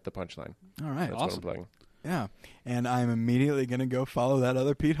 1st at the Punchline. All right, that's awesome. what I'm playing. Yeah, and I'm immediately going to go follow that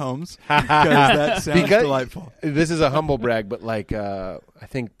other Pete Holmes because that sounds delightful. This is a humble brag, but like I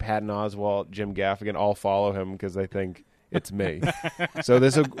think Patton Oswalt, Jim Gaffigan all follow him because they think it's me. So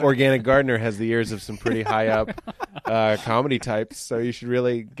this organic gardener has the ears of some pretty high up comedy types. So you should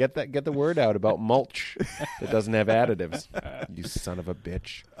really get the word out about mulch that doesn't have additives. You son of a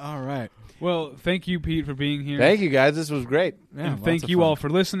bitch. All right. Well, thank you, Pete, for being here. Thank you, guys. This was great. Yeah, and thank you all for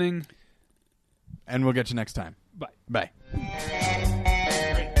listening. And we'll get you next time. Bye. Bye.